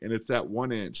 right? And it's that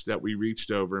 1 inch that we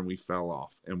reached over and we fell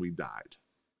off and we died.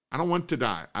 I don't want to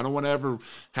die. I don't want to ever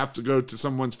have to go to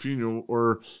someone's funeral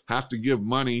or have to give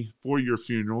money for your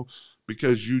funeral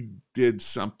because you did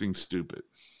something stupid.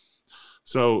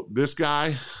 So this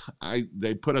guy,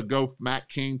 Matt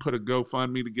King put a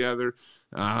GoFundMe together.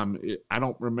 I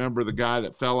don't remember the guy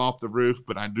that fell off the roof,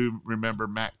 but I do remember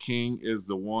Matt King is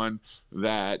the one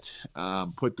that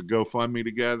put the GoFundMe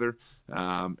together.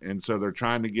 And so they're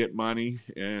trying to get money,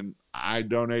 and I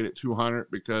donated $200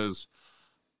 because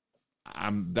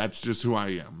that's just who I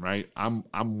am, right? I'm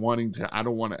wanting to, I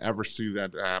don't want to ever see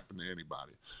that happen to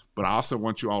anybody, but I also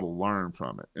want you all to learn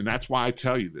from it. And that's why I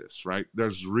tell you this, right?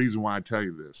 There's a reason why I tell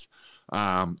you this.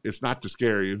 It's not to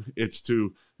scare you. It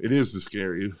is to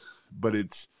scare you, but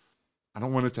I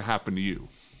don't want it to happen to you.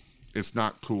 It's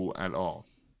not cool at all.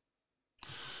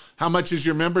 How much is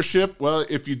your membership? Well,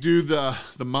 if you do the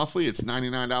monthly, it's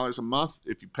 $99 a month.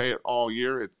 If you pay it all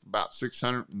year, it's about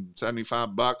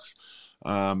 $675.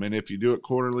 And if you do it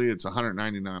quarterly, it's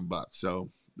 $199.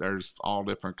 So there's all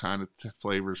different kind of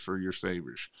flavors for your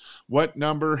savers. What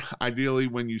number ideally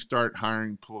when you start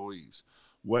hiring employees?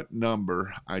 What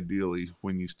number ideally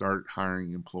when you start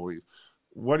hiring employees?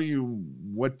 What do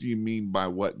you mean by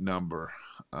what number,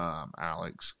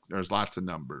 Alex? There's lots of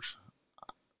numbers.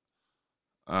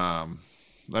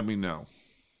 Let me know.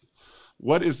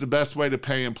 What is the best way to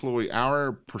pay employee hour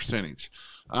or percentage?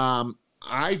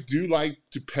 I do like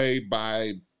to pay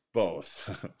by both.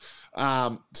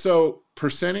 So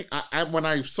percentage, when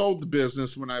I sold the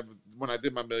business, when I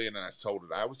did my million and I sold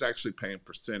it, I was actually paying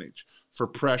percentage. For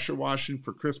pressure washing,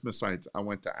 for Christmas lights, I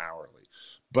went to hourly,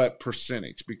 but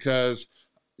percentage, because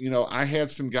I had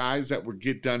some guys that would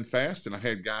get done fast, and I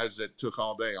had guys that took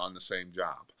all day on the same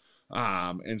job.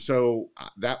 And so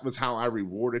that was how I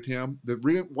rewarded him.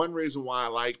 One reason why I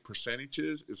like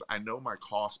percentages is I know my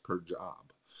cost per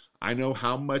job. I know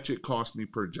how much it costs me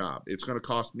per job. It's going to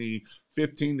cost me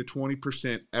 15 to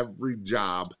 20% every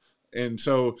job. And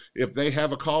so if they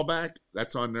have a callback,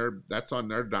 that's on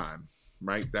their dime,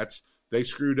 right? They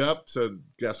screwed up. So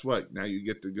guess what? Now you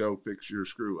get to go fix your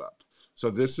screw up. So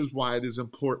this is why it is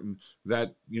important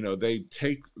that, they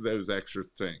take those extra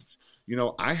things.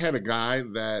 I had a guy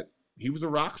that he was a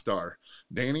rock star.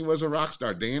 Danny was a rock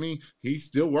star. Danny, he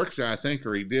still works there, I think,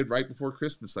 or he did right before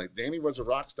Christmas. Like, Danny was a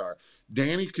rock star.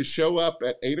 Danny could show up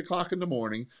at 8 o'clock in the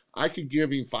morning. I could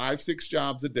give him 5-6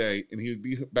 jobs a day, and he would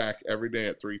be back every day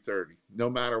at 3:30, no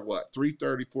matter what,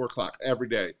 3:30, 4 o'clock every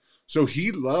day. So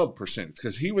he loved percentage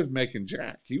because he was making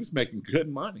jack. He was making good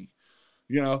money.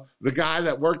 The guy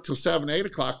that worked till 7, 8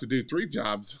 o'clock to do 3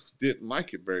 jobs didn't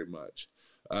like it very much.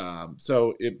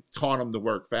 So it taught him to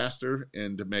work faster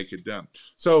and to make it done.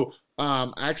 So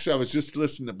actually, I was just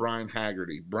listening to Brian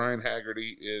Haggerty. Brian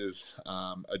Haggerty is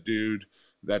a dude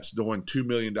that's doing $2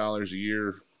 million a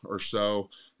year or so,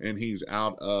 and he's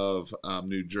out of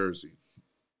New Jersey.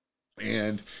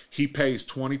 And he pays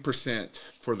 20%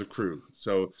 for the crew.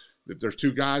 So if there's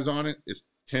 2 guys on it, it's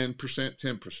 10%,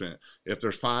 10%. If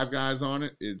there's 5 guys on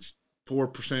it, it's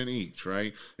 4% each,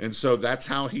 right? And so that's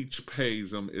how he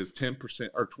pays them, is 10%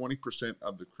 or 20%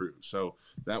 of the crew. So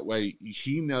that way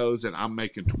he knows that I'm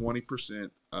making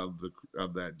 20% of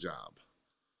that job.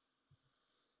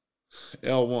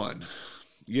 L1.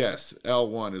 Yes,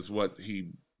 L1 is what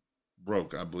he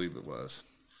broke, I believe it was.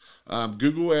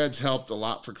 Google Ads helped a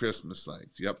lot for Christmas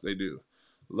lights. Yep, they do.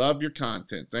 Love your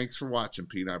content. Thanks for watching,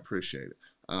 Pete. I appreciate it.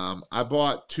 I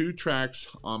bought 2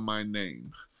 tracks on my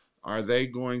name. Are they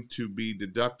going to be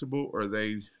deductible, or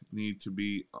they need to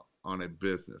be on a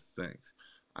business? Thanks.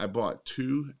 I bought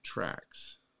 2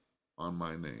 tracks on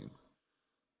my name.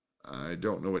 I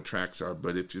don't know what tracks are,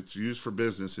 but if it's used for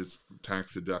business, it's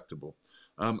tax deductible.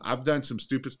 I've done some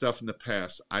stupid stuff in the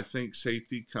past. I think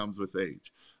safety comes with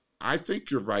age. I think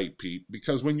you're right, Pete,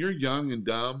 because when you're young and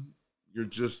dumb, you're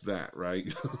just that,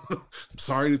 right? I'm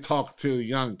sorry to talk to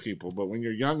young people, but when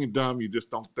you're young and dumb, you just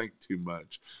don't think too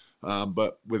much.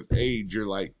 But with age, you're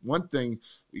like, one thing,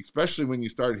 especially when you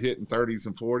start hitting 30s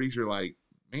and 40s, you're like,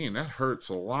 man, that hurts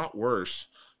a lot worse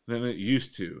than it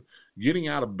used to. Getting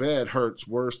out of bed hurts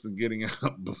worse than getting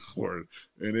out before,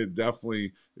 and it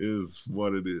definitely is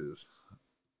what it is.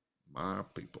 My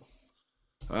people.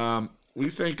 We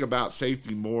think about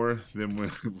safety more than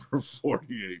when we're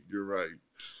 48. You're right.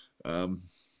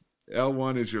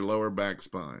 L1 is your lower back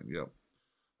spine. Yep.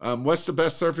 What's the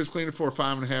best surface cleaner for a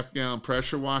 5.5 gallon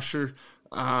pressure washer?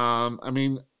 I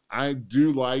mean, I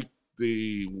do like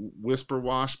the Whisper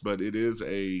Wash, but it is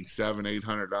a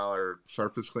 $700-800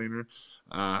 surface cleaner.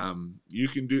 You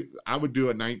can do, I would do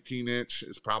a 19-inch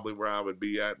is probably where I would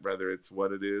be at, whether it's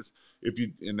what it is. If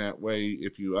you, in that way,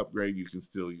 if you upgrade, you can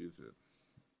still use it.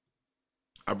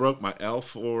 I broke my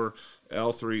L4,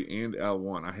 L3, and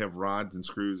L1. I have rods and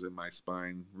screws in my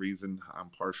spine. Reason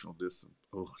I'm partial disc.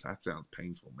 Oh, that sounds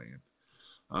painful, man.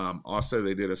 Also,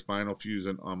 they did a spinal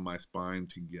fusion on my spine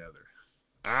together.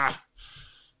 That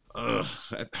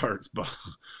hurts. But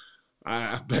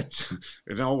I bet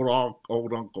an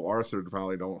old Uncle Arthur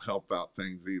probably don't help out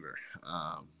things either.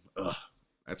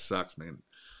 That sucks, man.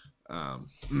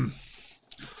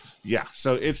 Yeah,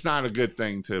 so it's not a good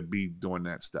thing to be doing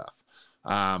that stuff.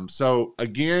 So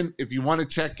again, if you want to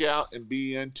check out and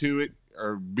be into it,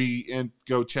 or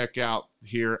go check out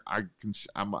here.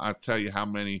 I'll tell you how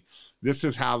many. This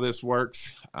is how this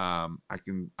works. I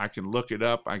can look it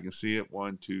up. I can see it.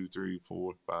 1, 2, 3,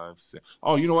 4, 5, 6.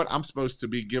 Oh, you know what? I'm supposed to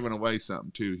be giving away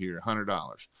something too here.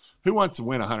 $100. Who wants to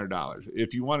win $100?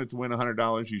 If you wanted to win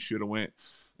 $100, you should have went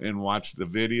and watched the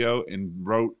video and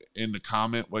wrote in the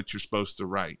comment what you're supposed to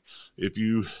write. If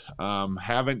you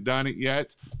haven't done it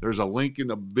yet, there's a link in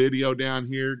the video down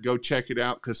here. Go check it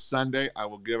out, because Sunday I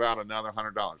will give out another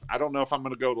 $100. I don't know if I'm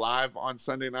going to go live on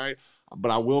Sunday night,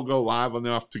 but I will go live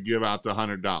enough to give out the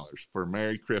 $100 for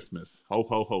Merry Christmas. Ho,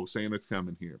 ho, ho. Santa's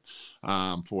coming here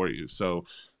for you. So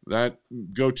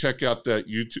go check out that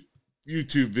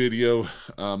YouTube video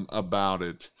about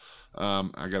it.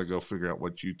 I got to go figure out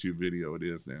what YouTube video it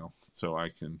is now, so I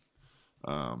can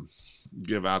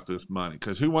give out this money.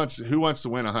 Because who wants to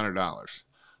win $100?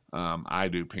 I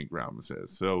do, Pink Robin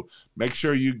says. So make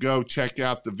sure you go check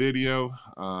out the video.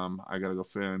 I got to go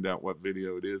find out what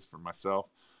video it is for myself.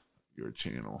 Your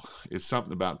channel. It's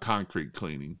something about concrete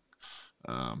cleaning.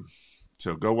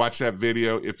 So go watch that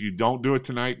video. If you don't do it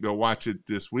tonight, go watch it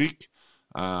this week.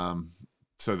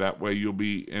 So that way you'll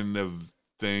be in the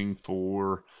thing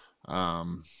for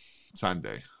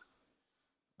Sunday.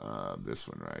 This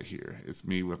one right here. It's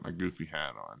me with my goofy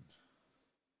hat on.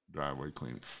 Driveway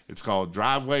cleaning. It's called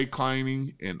Driveway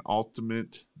Cleaning and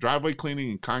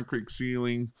Concrete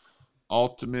Sealing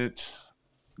Ultimate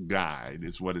Guide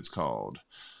is what it's called.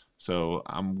 So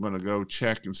I'm going to go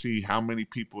check and see how many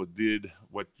people did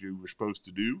what you were supposed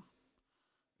to do.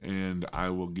 And I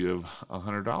will give a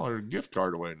 $100 gift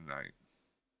card away tonight.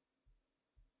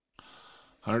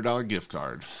 $100 gift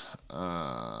card.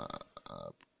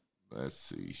 Let's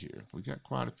see here. We got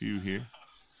quite a few here.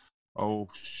 Oh,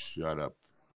 shut up.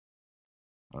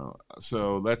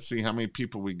 So let's see how many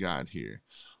people we got here.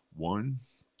 1,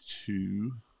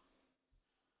 2,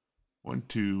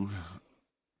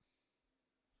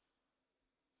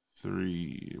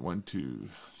 3, 1, 2,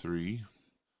 3,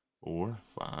 4,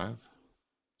 5,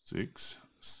 6,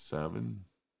 7,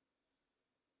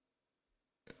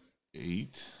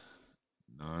 8,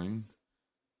 9,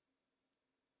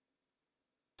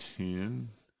 10,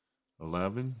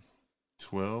 11,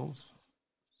 12,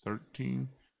 13,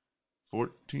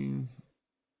 14,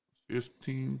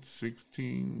 15,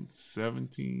 16,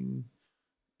 17,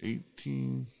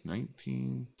 18,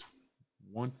 19,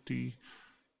 20,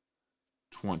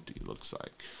 20 looks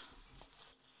like.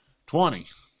 20.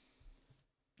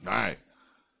 All right.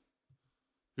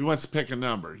 Who wants to pick a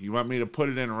number? You want me to put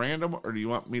it in random, or do you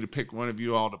want me to pick one of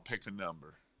you all to pick a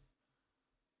number?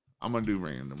 I'm going to do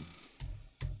random.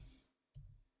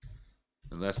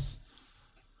 And that's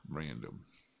random.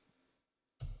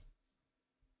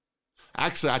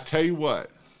 Actually, I tell you what.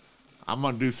 I'm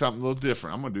going to do something a little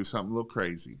different. I'm going to do something a little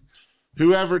crazy.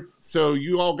 So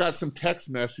you all got some text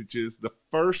messages. The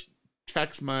first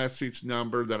text message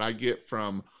number that I get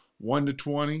from 1 to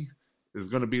 20 is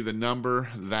going to be the number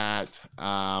that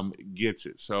gets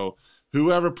it. So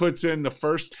whoever puts in the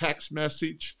first text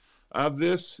message of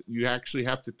this, you actually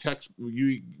have to text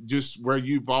you just where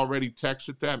you've already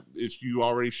texted that. You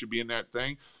already should be in that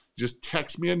thing. Just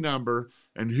text me a number,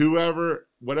 and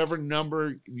whatever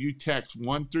number you text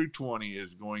 1 through 20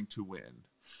 is going to win.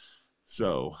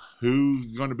 So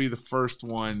who's going to be the first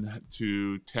one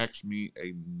to text me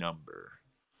a number?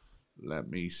 Let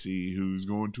me see who's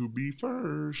going to be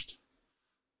first.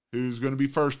 Who's going to be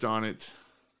first on it?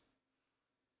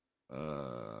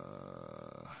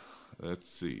 Let's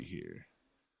see here.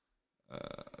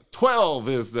 12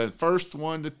 is the first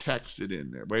one to text it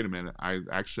in there. Wait a minute.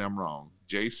 I'm wrong.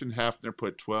 Jason Hefner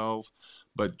put 12,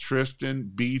 but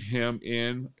Tristan beat him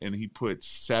in, and he put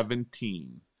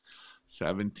 17.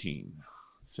 17.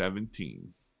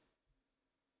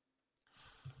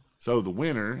 So the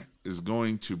winner is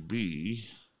going to be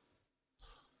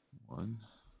 1,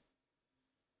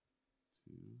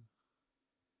 2.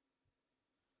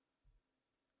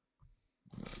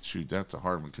 Shoot, that's a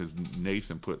hard one because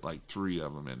Nathan put like 3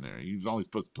 of them in there. He's only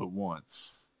supposed to put 1.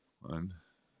 1,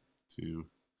 2.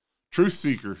 Truth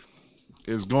Seeker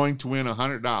is going to win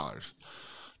 $100.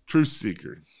 Truth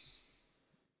Seeker.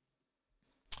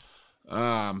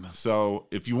 So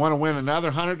if you want to win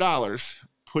another $100,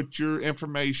 put your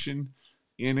information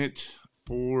in it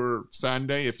for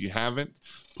Sunday. If you haven't,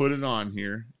 put it on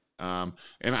here. And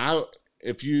I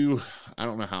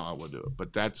don't know how I will do it,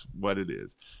 but that's what it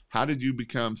is. How did you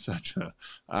become such a?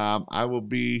 I will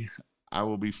be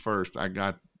first. I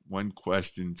got one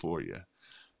question for you.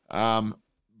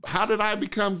 How did I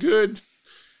become good?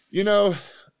 What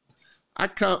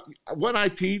I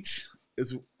teach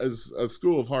is a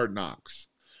school of hard knocks.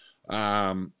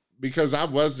 Because I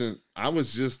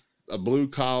was just a blue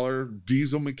collar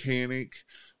diesel mechanic,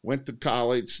 went to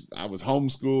college. I was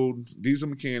homeschooled, diesel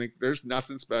mechanic. There's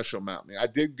nothing special about me. I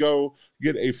did go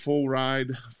get a full ride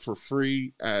for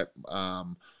free at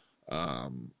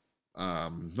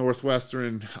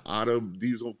Northwestern Auto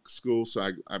Diesel School. So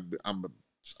I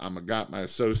got my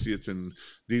associates in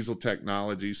diesel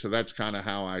technology. So that's kind of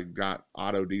how I got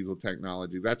auto diesel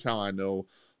technology. That's how I know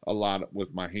a lot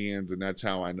with my hands, and that's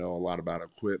how I know a lot about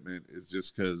equipment, is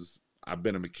just because I've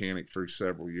been a mechanic for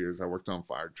several years. I worked on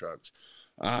fire trucks.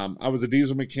 I was a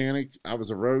diesel mechanic. I was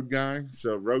a road guy.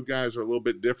 So road guys are a little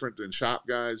bit different than shop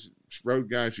guys. Road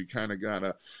guys, you kind of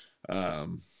gotta,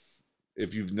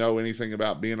 if you know anything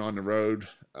about being on the road,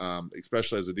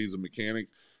 especially as a diesel mechanic,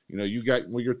 you got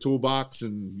your toolbox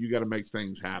and you got to make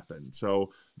things happen.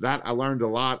 So that I learned a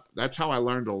lot. That's how I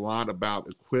learned a lot about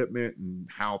equipment and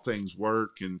how things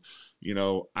work. And,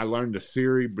 I learned the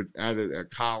theory at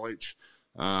college.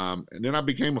 And then I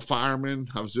became a fireman.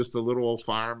 I was just a little old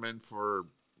fireman for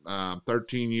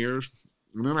 13 years.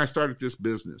 And then I started this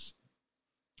business.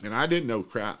 And I didn't know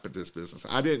crap at this business.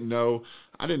 I didn't know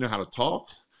how to talk.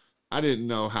 I didn't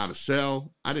know how to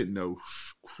sell. I didn't know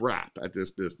crap at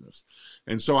this business.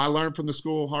 And so I learned from the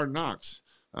School of Hard Knocks.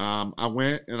 I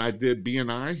went and I did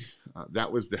BNI.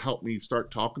 That was to help me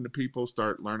start talking to people,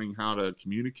 start learning how to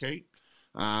communicate.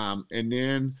 And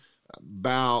then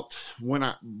about when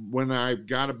I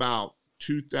got about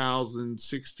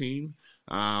 2016,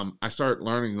 I started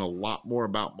learning a lot more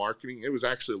about marketing. It was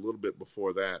actually a little bit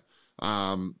before that.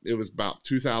 It was about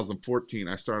 2014.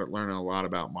 I started learning a lot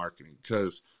about marketing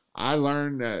because I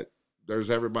learned that there's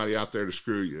everybody out there to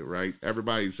screw you, right?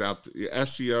 Everybody's out there.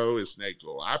 SEO is snake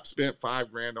oil. I've spent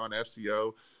 $5,000 on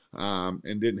SEO.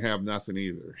 and didn't have nothing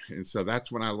either. And so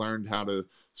that's when I learned how to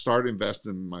start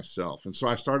investing in myself. And so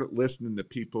I started listening to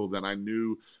people that I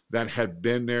knew that had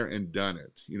been there and done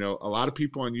it. You know, a lot of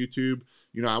people on YouTube,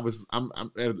 you know,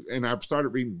 and I've started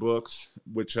reading books,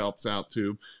 which helps out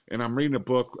too. And I'm reading a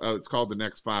book. It's called The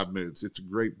Next 5 Moves. It's a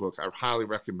great book. I highly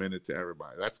recommend it to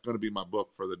everybody. That's going to be my book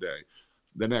for the day.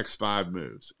 The Next 5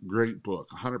 Moves. Great book.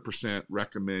 100%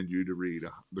 recommend you to read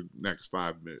The Next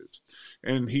 5 Moves.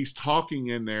 And he's talking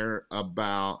in there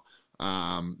about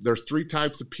there's three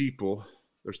types of people.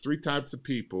 There's three types of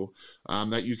people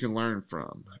that you can learn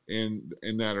from, and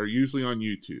that are usually on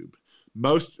YouTube.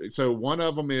 So one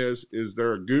of them is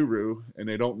they're a guru and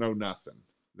they don't know nothing.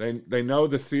 They know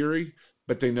the theory,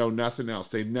 but they know nothing else.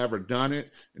 They've never done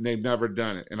it, and they've never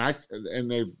done it.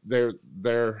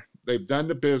 They've done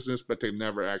the business, but they've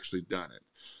never actually done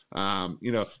it.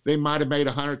 You know, they might have made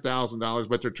 $100,000,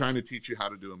 but they're trying to teach you how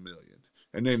to do $1 million,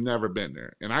 and they've never been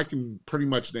there. And I can pretty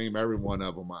much name every one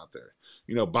of them out there.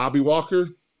 You know, Bobby Walker,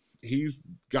 he's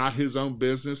got his own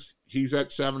business. He's at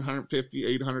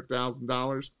 $750,000,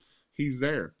 $800,000. He's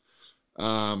there.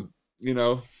 You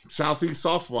know, Southeast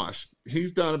Soft Wash,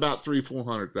 he's done about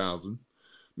 $300,000-$400,000.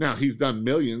 Now he's done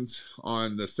millions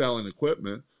on the selling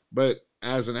equipment, but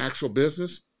as an actual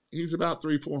business, he's about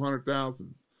 $300,000-$400,000,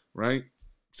 right?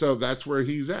 So that's where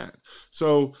he's at.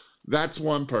 So that's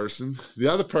one person. The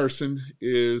other person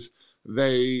is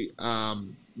they've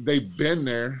been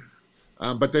there,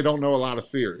 but they don't know a lot of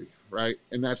theory, right?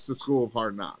 And that's the School of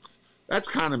Hard Knocks. That's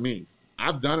kind of me.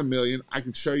 I've done $1 million. I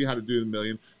can show you how to do $1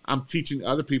 million. I'm teaching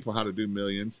other people how to do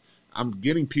millions. I'm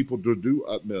getting people to do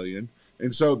 $1 million.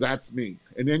 And so that's me.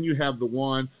 And then you have the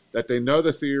one that they know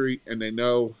the theory and they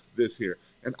know this here.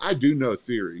 And I do know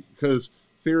theory, because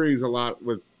theory is a lot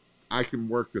with, I can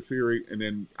work the theory and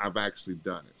then I've actually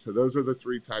done it. So those are the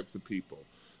three types of people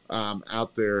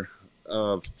out there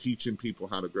of teaching people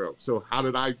how to grow. So how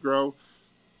did I grow?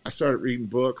 I started reading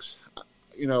books.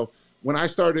 You know, when I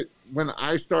started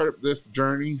this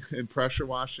journey in pressure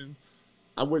washing,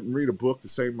 I wouldn't read a book to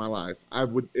save my life. I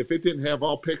would, if it didn't have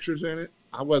all pictures in it,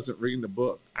 I wasn't reading the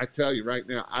book. I tell you right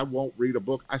now, I won't read a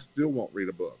book. I still won't read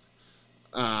a book.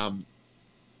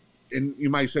 And you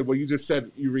might say, well, you just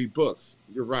said you read books.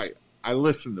 You're right. I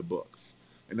listen to books,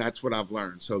 and that's what I've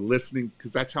learned. So listening,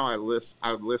 because that's how I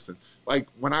listen. Like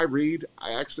when I read,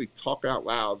 I actually talk out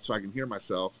loud so I can hear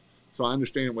myself, so I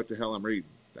understand what the hell I'm reading.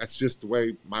 That's just the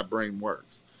way my brain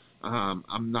works.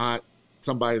 I'm not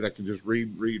somebody that can just read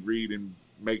and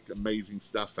make amazing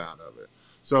stuff out of it.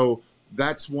 So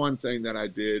that's one thing that I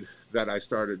did, that I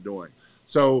started doing.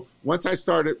 So once I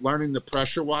started learning the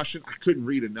pressure washing, I couldn't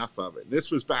read enough of it.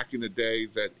 This was back in the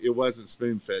days that it wasn't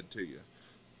spoon-fed to you.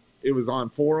 It was on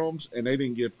forums, and they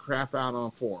didn't give crap out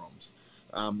on forums.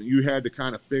 You had to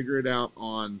kind of figure it out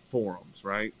on forums,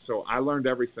 right? So I learned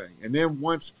everything. And then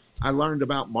once I learned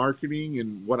about marketing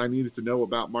and what I needed to know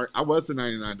about marketing, I was the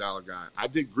 $99 guy. I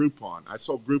did Groupon. I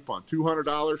sold Groupon.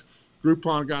 $200.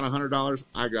 Groupon got $100.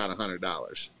 I got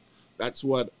 $100.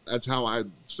 That's how I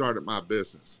started my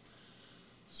business.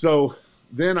 So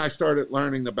then I started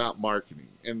learning about marketing.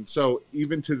 And so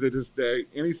even to this day,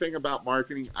 anything about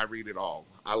marketing, I read it all.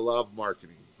 I love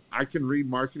marketing. I can read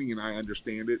marketing and I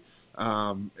understand it.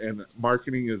 And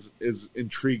marketing is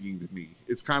intriguing to me.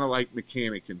 It's kind of like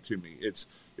mechanicking to me. It's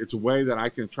a way that I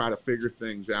can try to figure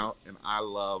things out, and I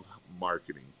love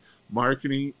marketing.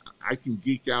 Marketing, I can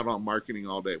geek out on marketing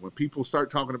all day. When people start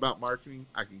talking about marketing,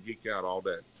 I can geek out all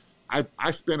day.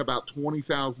 I spent about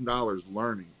 $20,000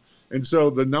 learning. And so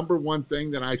the number one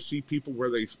thing that I see people where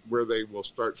they will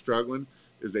start struggling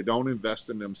is they don't invest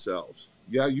in themselves.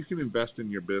 Yeah, you can invest in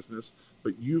your business,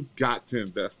 but you've got to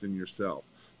invest in yourself.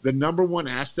 The number one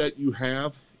asset you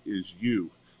have is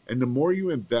you. And the more you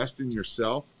invest in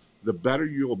yourself, the better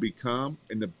you will become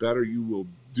and the better you will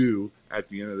do at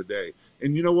the end of the day.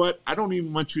 And you know what? I don't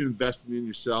even want you investing in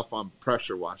yourself on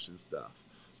pressure washing stuff.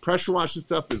 Pressure washing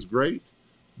stuff is great,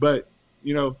 but,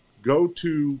 you know, go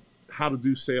to how to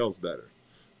do sales better.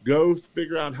 Go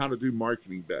figure out how to do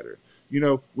marketing better. You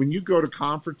know, when you go to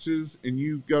conferences and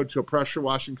you go to pressure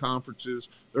washing conferences,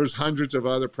 there's hundreds of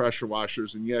other pressure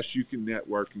washers, and yes, you can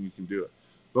network and you can do it.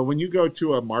 But when you go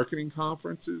to a marketing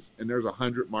conferences and there's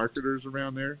 100 marketers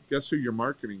around there, guess who you're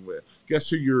marketing with? Guess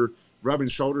who you're rubbing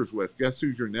shoulders with? Guess who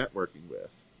you're networking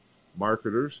with?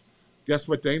 Marketers. Guess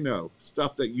what they know?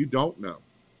 Stuff that you don't know,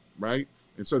 right?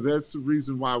 And so that's the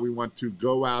reason why we want to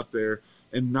go out there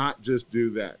and not just do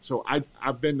that. So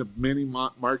I've been to many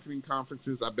marketing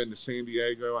conferences. I've been to San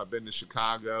Diego. I've been to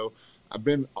Chicago. I've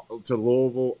been to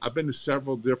Louisville. I've been to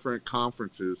several different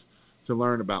conferences to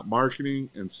learn about marketing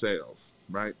and sales,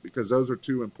 right? Because those are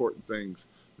two important things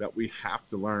that we have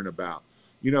to learn about.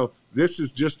 You know, this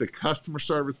is just a customer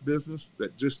service business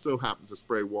that just so happens to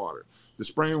spray water. The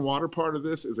spraying water part of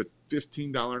this is a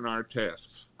 $15 an hour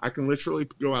task. I can literally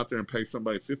go out there and pay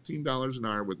somebody $15 an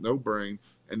hour with no brain,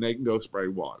 and they can go spray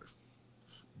water.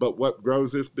 But what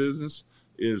grows this business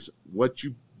is what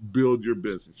you build your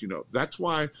business. You know, that's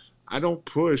why I don't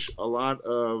push a lot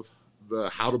of the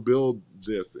how to build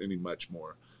this any much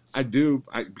more. I do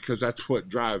because that's what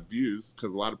drives views,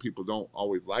 because a lot of people don't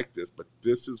always like this, but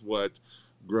this is what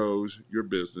grows your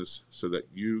business so that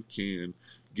you can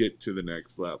get to the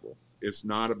next level. It's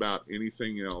not about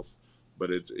anything else,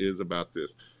 but it is about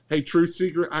this. Hey, Truth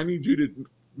Seeker, I need you to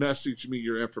message me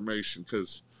your information,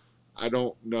 because I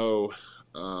don't know.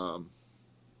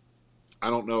 I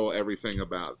don't know everything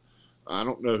about it. I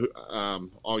don't know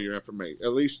all your information.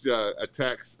 At least a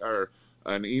text or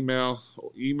an email.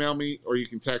 Email me, or you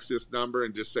can text this number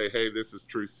and just say, "Hey, this is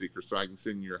Truth Seeker," so I can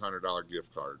send you your $100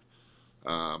 gift card,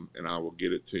 and I will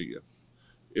get it to you.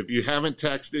 If you haven't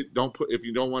texted, don't put. If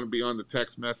you don't want to be on the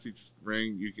text message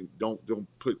ring, you can don't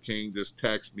put King. Just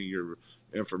text me your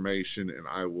information, and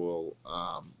I will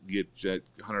get that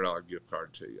 $100 gift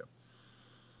card to you.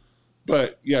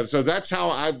 But yeah, so that's how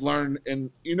I've learned.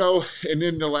 And you know, and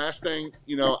then the last thing,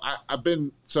 you know, I've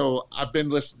been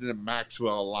listening to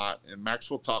Maxwell a lot, and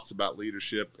Maxwell talks about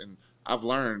leadership, and I've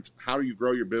learned how do you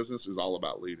grow your business is all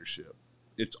about leadership.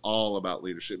 It's all about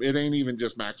leadership. It ain't even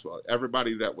just Maxwell.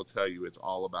 Everybody that will tell you it's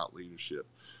all about leadership.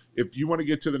 If you want to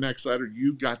get to the next level,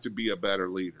 you got to be a better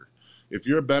leader. If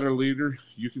you're a better leader,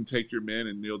 you can take your men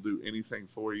and they'll do anything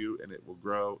for you, and it will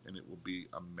grow and it will be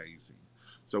amazing.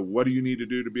 So what do you need to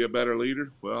do to be a better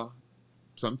leader? Well,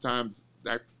 sometimes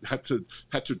that's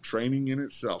a training in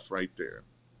itself right there.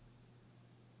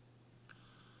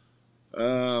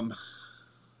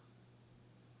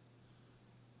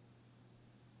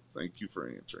 Thank you for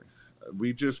answering.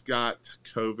 We just got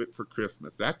COVID for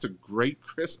Christmas. That's a great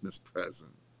Christmas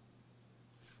present,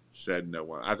 said no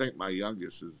one. I think my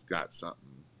youngest has got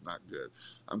something not good.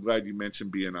 I'm glad you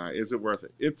mentioned BNI. Is it worth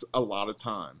it? It's a lot of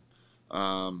time.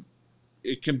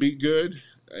 It can be good,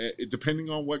 depending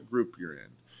on what group you're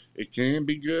in. It can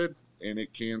be good, and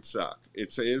it can suck.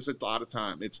 It is a lot of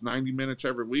time. It's 90 minutes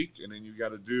every week, and then you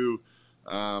got to do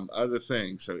other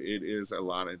things. So it is a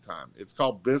lot of time. It's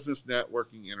called Business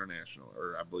Networking International,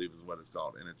 or I believe is what it's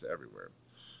called, and it's everywhere.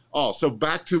 Oh, so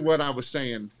back to what I was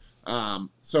saying.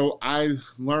 So I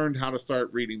learned how to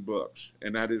start reading books,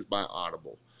 and that is by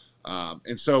Audible.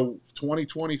 And so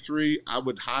 2023, I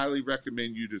would highly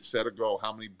recommend you to set a goal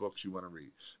how many books you want to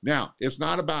read. Now, it's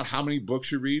not about how many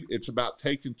books you read. It's about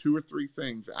taking 2 or 3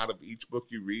 things out of each book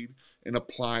you read and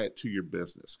apply it to your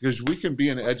business. Because we can be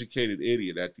an educated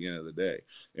idiot at the end of the day.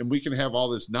 And we can have all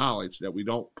this knowledge that we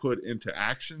don't put into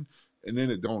action, and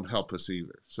then it don't help us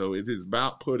either. So it is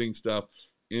about putting stuff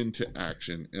into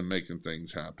action and making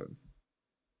things happen.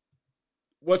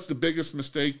 What's the biggest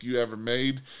mistake you ever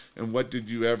made, and what did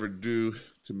you ever do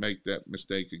to make that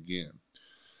mistake again?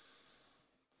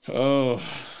 Oh,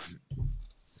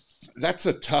 that's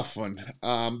a tough one,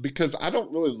 because I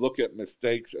don't really look at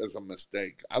mistakes as a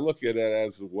mistake. I look at it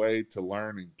as a way to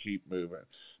learn and keep moving.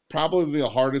 Probably the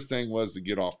hardest thing was to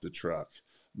get off the truck.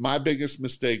 My biggest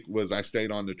mistake was I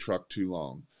stayed on the truck too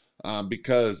long.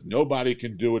 Because nobody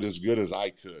can do it as good as I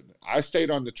could. I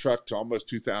stayed on the truck to almost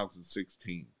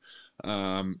 2016.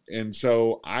 And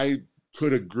so I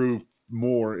could have grew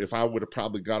more if I would have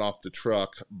probably got off the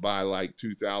truck by like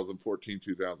 2014,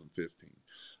 2015.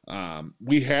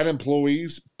 We had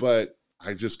employees, but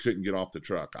I just couldn't get off the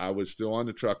truck. I was still on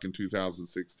the truck in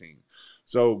 2016.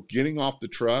 So getting off the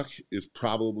truck is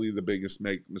probably the biggest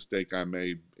mistake I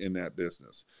made in that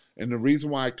business. And the reason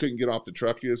why I couldn't get off the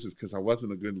truck is because I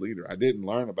wasn't a good leader. I didn't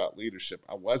learn about leadership.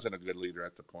 I wasn't a good leader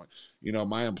at the point. You know,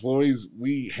 my employees,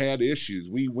 we had issues.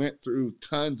 We went through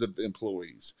tons of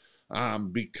employees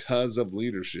because of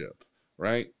leadership,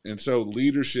 right? And so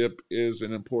leadership is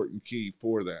an important key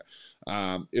for that.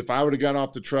 If I would have got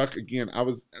off the truck again, I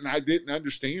didn't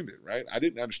understand it, right? I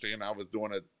didn't understand I was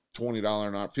doing a $20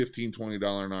 an hour,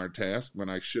 $20 an hour task when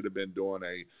I should have been doing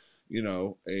a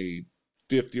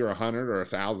 $50 or $100 or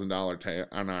 $1,000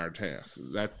 an hour task.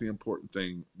 That's the important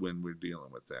thing when we're dealing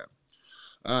with that.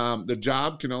 The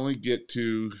job can only get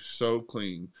to so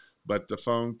clean, but the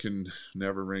phone can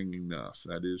never ring enough.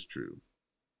 That is true.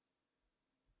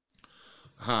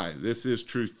 Hi, this is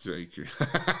Truth Seeker.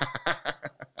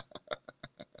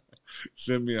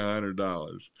 Send me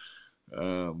 $100.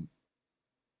 I'm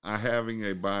having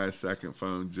to buy a second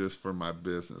phone just for my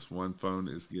business. One phone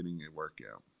is getting a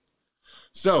workout.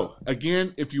 So,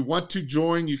 again, if you want to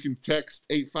join, you can text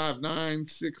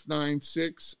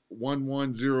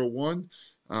 859-696-1101.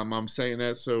 I'm saying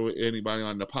that so anybody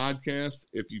on the podcast,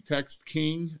 if you text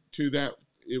King to that,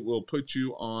 it will put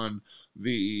you on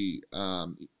the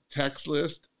text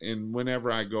list. And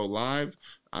whenever I go live,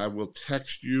 I will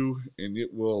text you and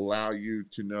it will allow you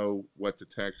to know what the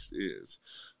text is.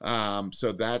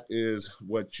 So that is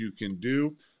what you can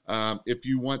do. If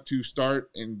you want to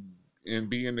start and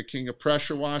be in the King of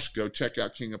Pressure Wash, go check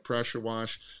out King of Pressure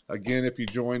Wash. Again, if you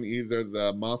join either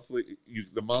the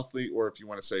monthly, or if you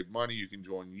want to save money, you can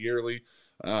join yearly.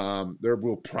 There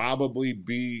will probably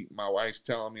be, my wife's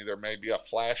telling me there may be a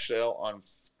flash sale on,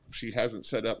 she hasn't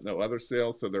set up no other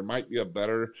sales, so there might be a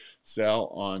better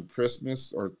sale on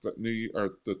Christmas or the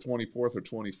 24th or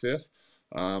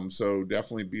 25th. So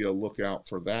definitely be a lookout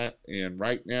for that. And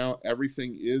right now,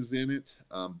 everything is in it,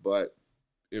 but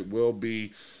it will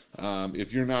be,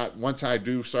 if you're not, once I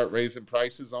do start raising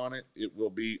prices on it, it will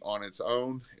be on its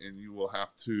own, and you will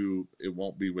have to, it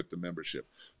won't be with the membership.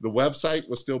 The website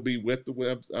will still be with the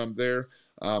web there.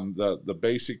 The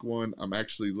basic one, I'm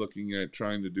actually looking at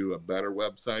trying to do a better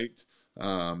website.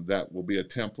 That will be a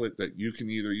template that you can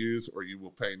either use or you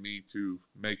will pay me to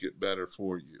make it better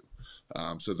for you.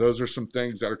 So those are some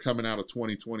things that are coming out of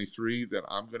 2023 that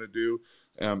I'm going to do.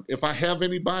 If I have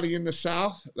anybody in the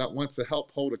South that wants to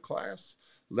help hold a class,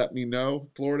 let me know.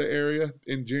 Florida area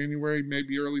in January,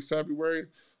 maybe early February.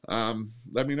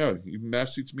 Let me know. You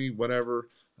message me, whatever.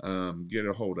 Get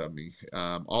a hold of me.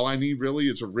 All I need really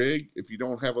is a rig. If you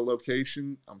don't have a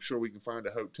location, I'm sure we can find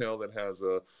a hotel that has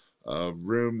a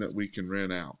room that we can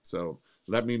rent out. So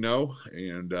let me know,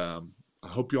 and I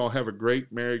hope you all have a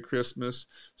great Merry Christmas.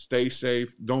 Stay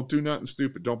safe. Don't do nothing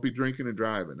stupid. Don't be drinking and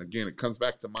driving. Again, it comes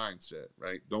back to mindset,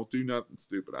 right? Don't do nothing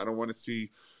stupid. I don't want to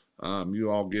see you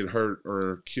all get hurt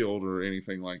or killed or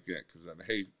anything like that, because I'd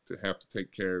hate to have to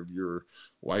take care of your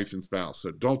wife and spouse. So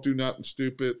don't do nothing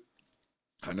stupid.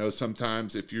 I know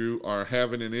sometimes if you are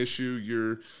having an issue,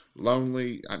 you're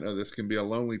lonely. I know this can be a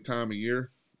lonely time of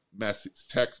year.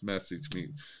 Text message me.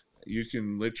 You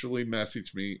can literally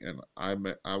message me, and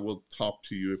I will talk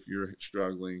to you if you're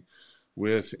struggling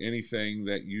with anything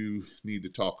that you need to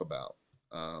talk about.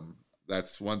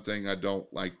 That's one thing I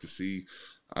don't like to see.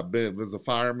 Was a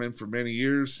fireman for many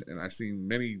years, and I've seen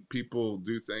many people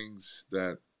do things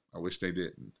that I wish they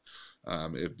didn't.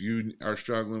 If you are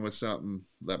struggling with something,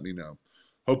 let me know.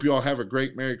 Hope you all have a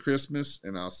great Merry Christmas,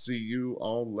 and I'll see you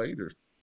all later.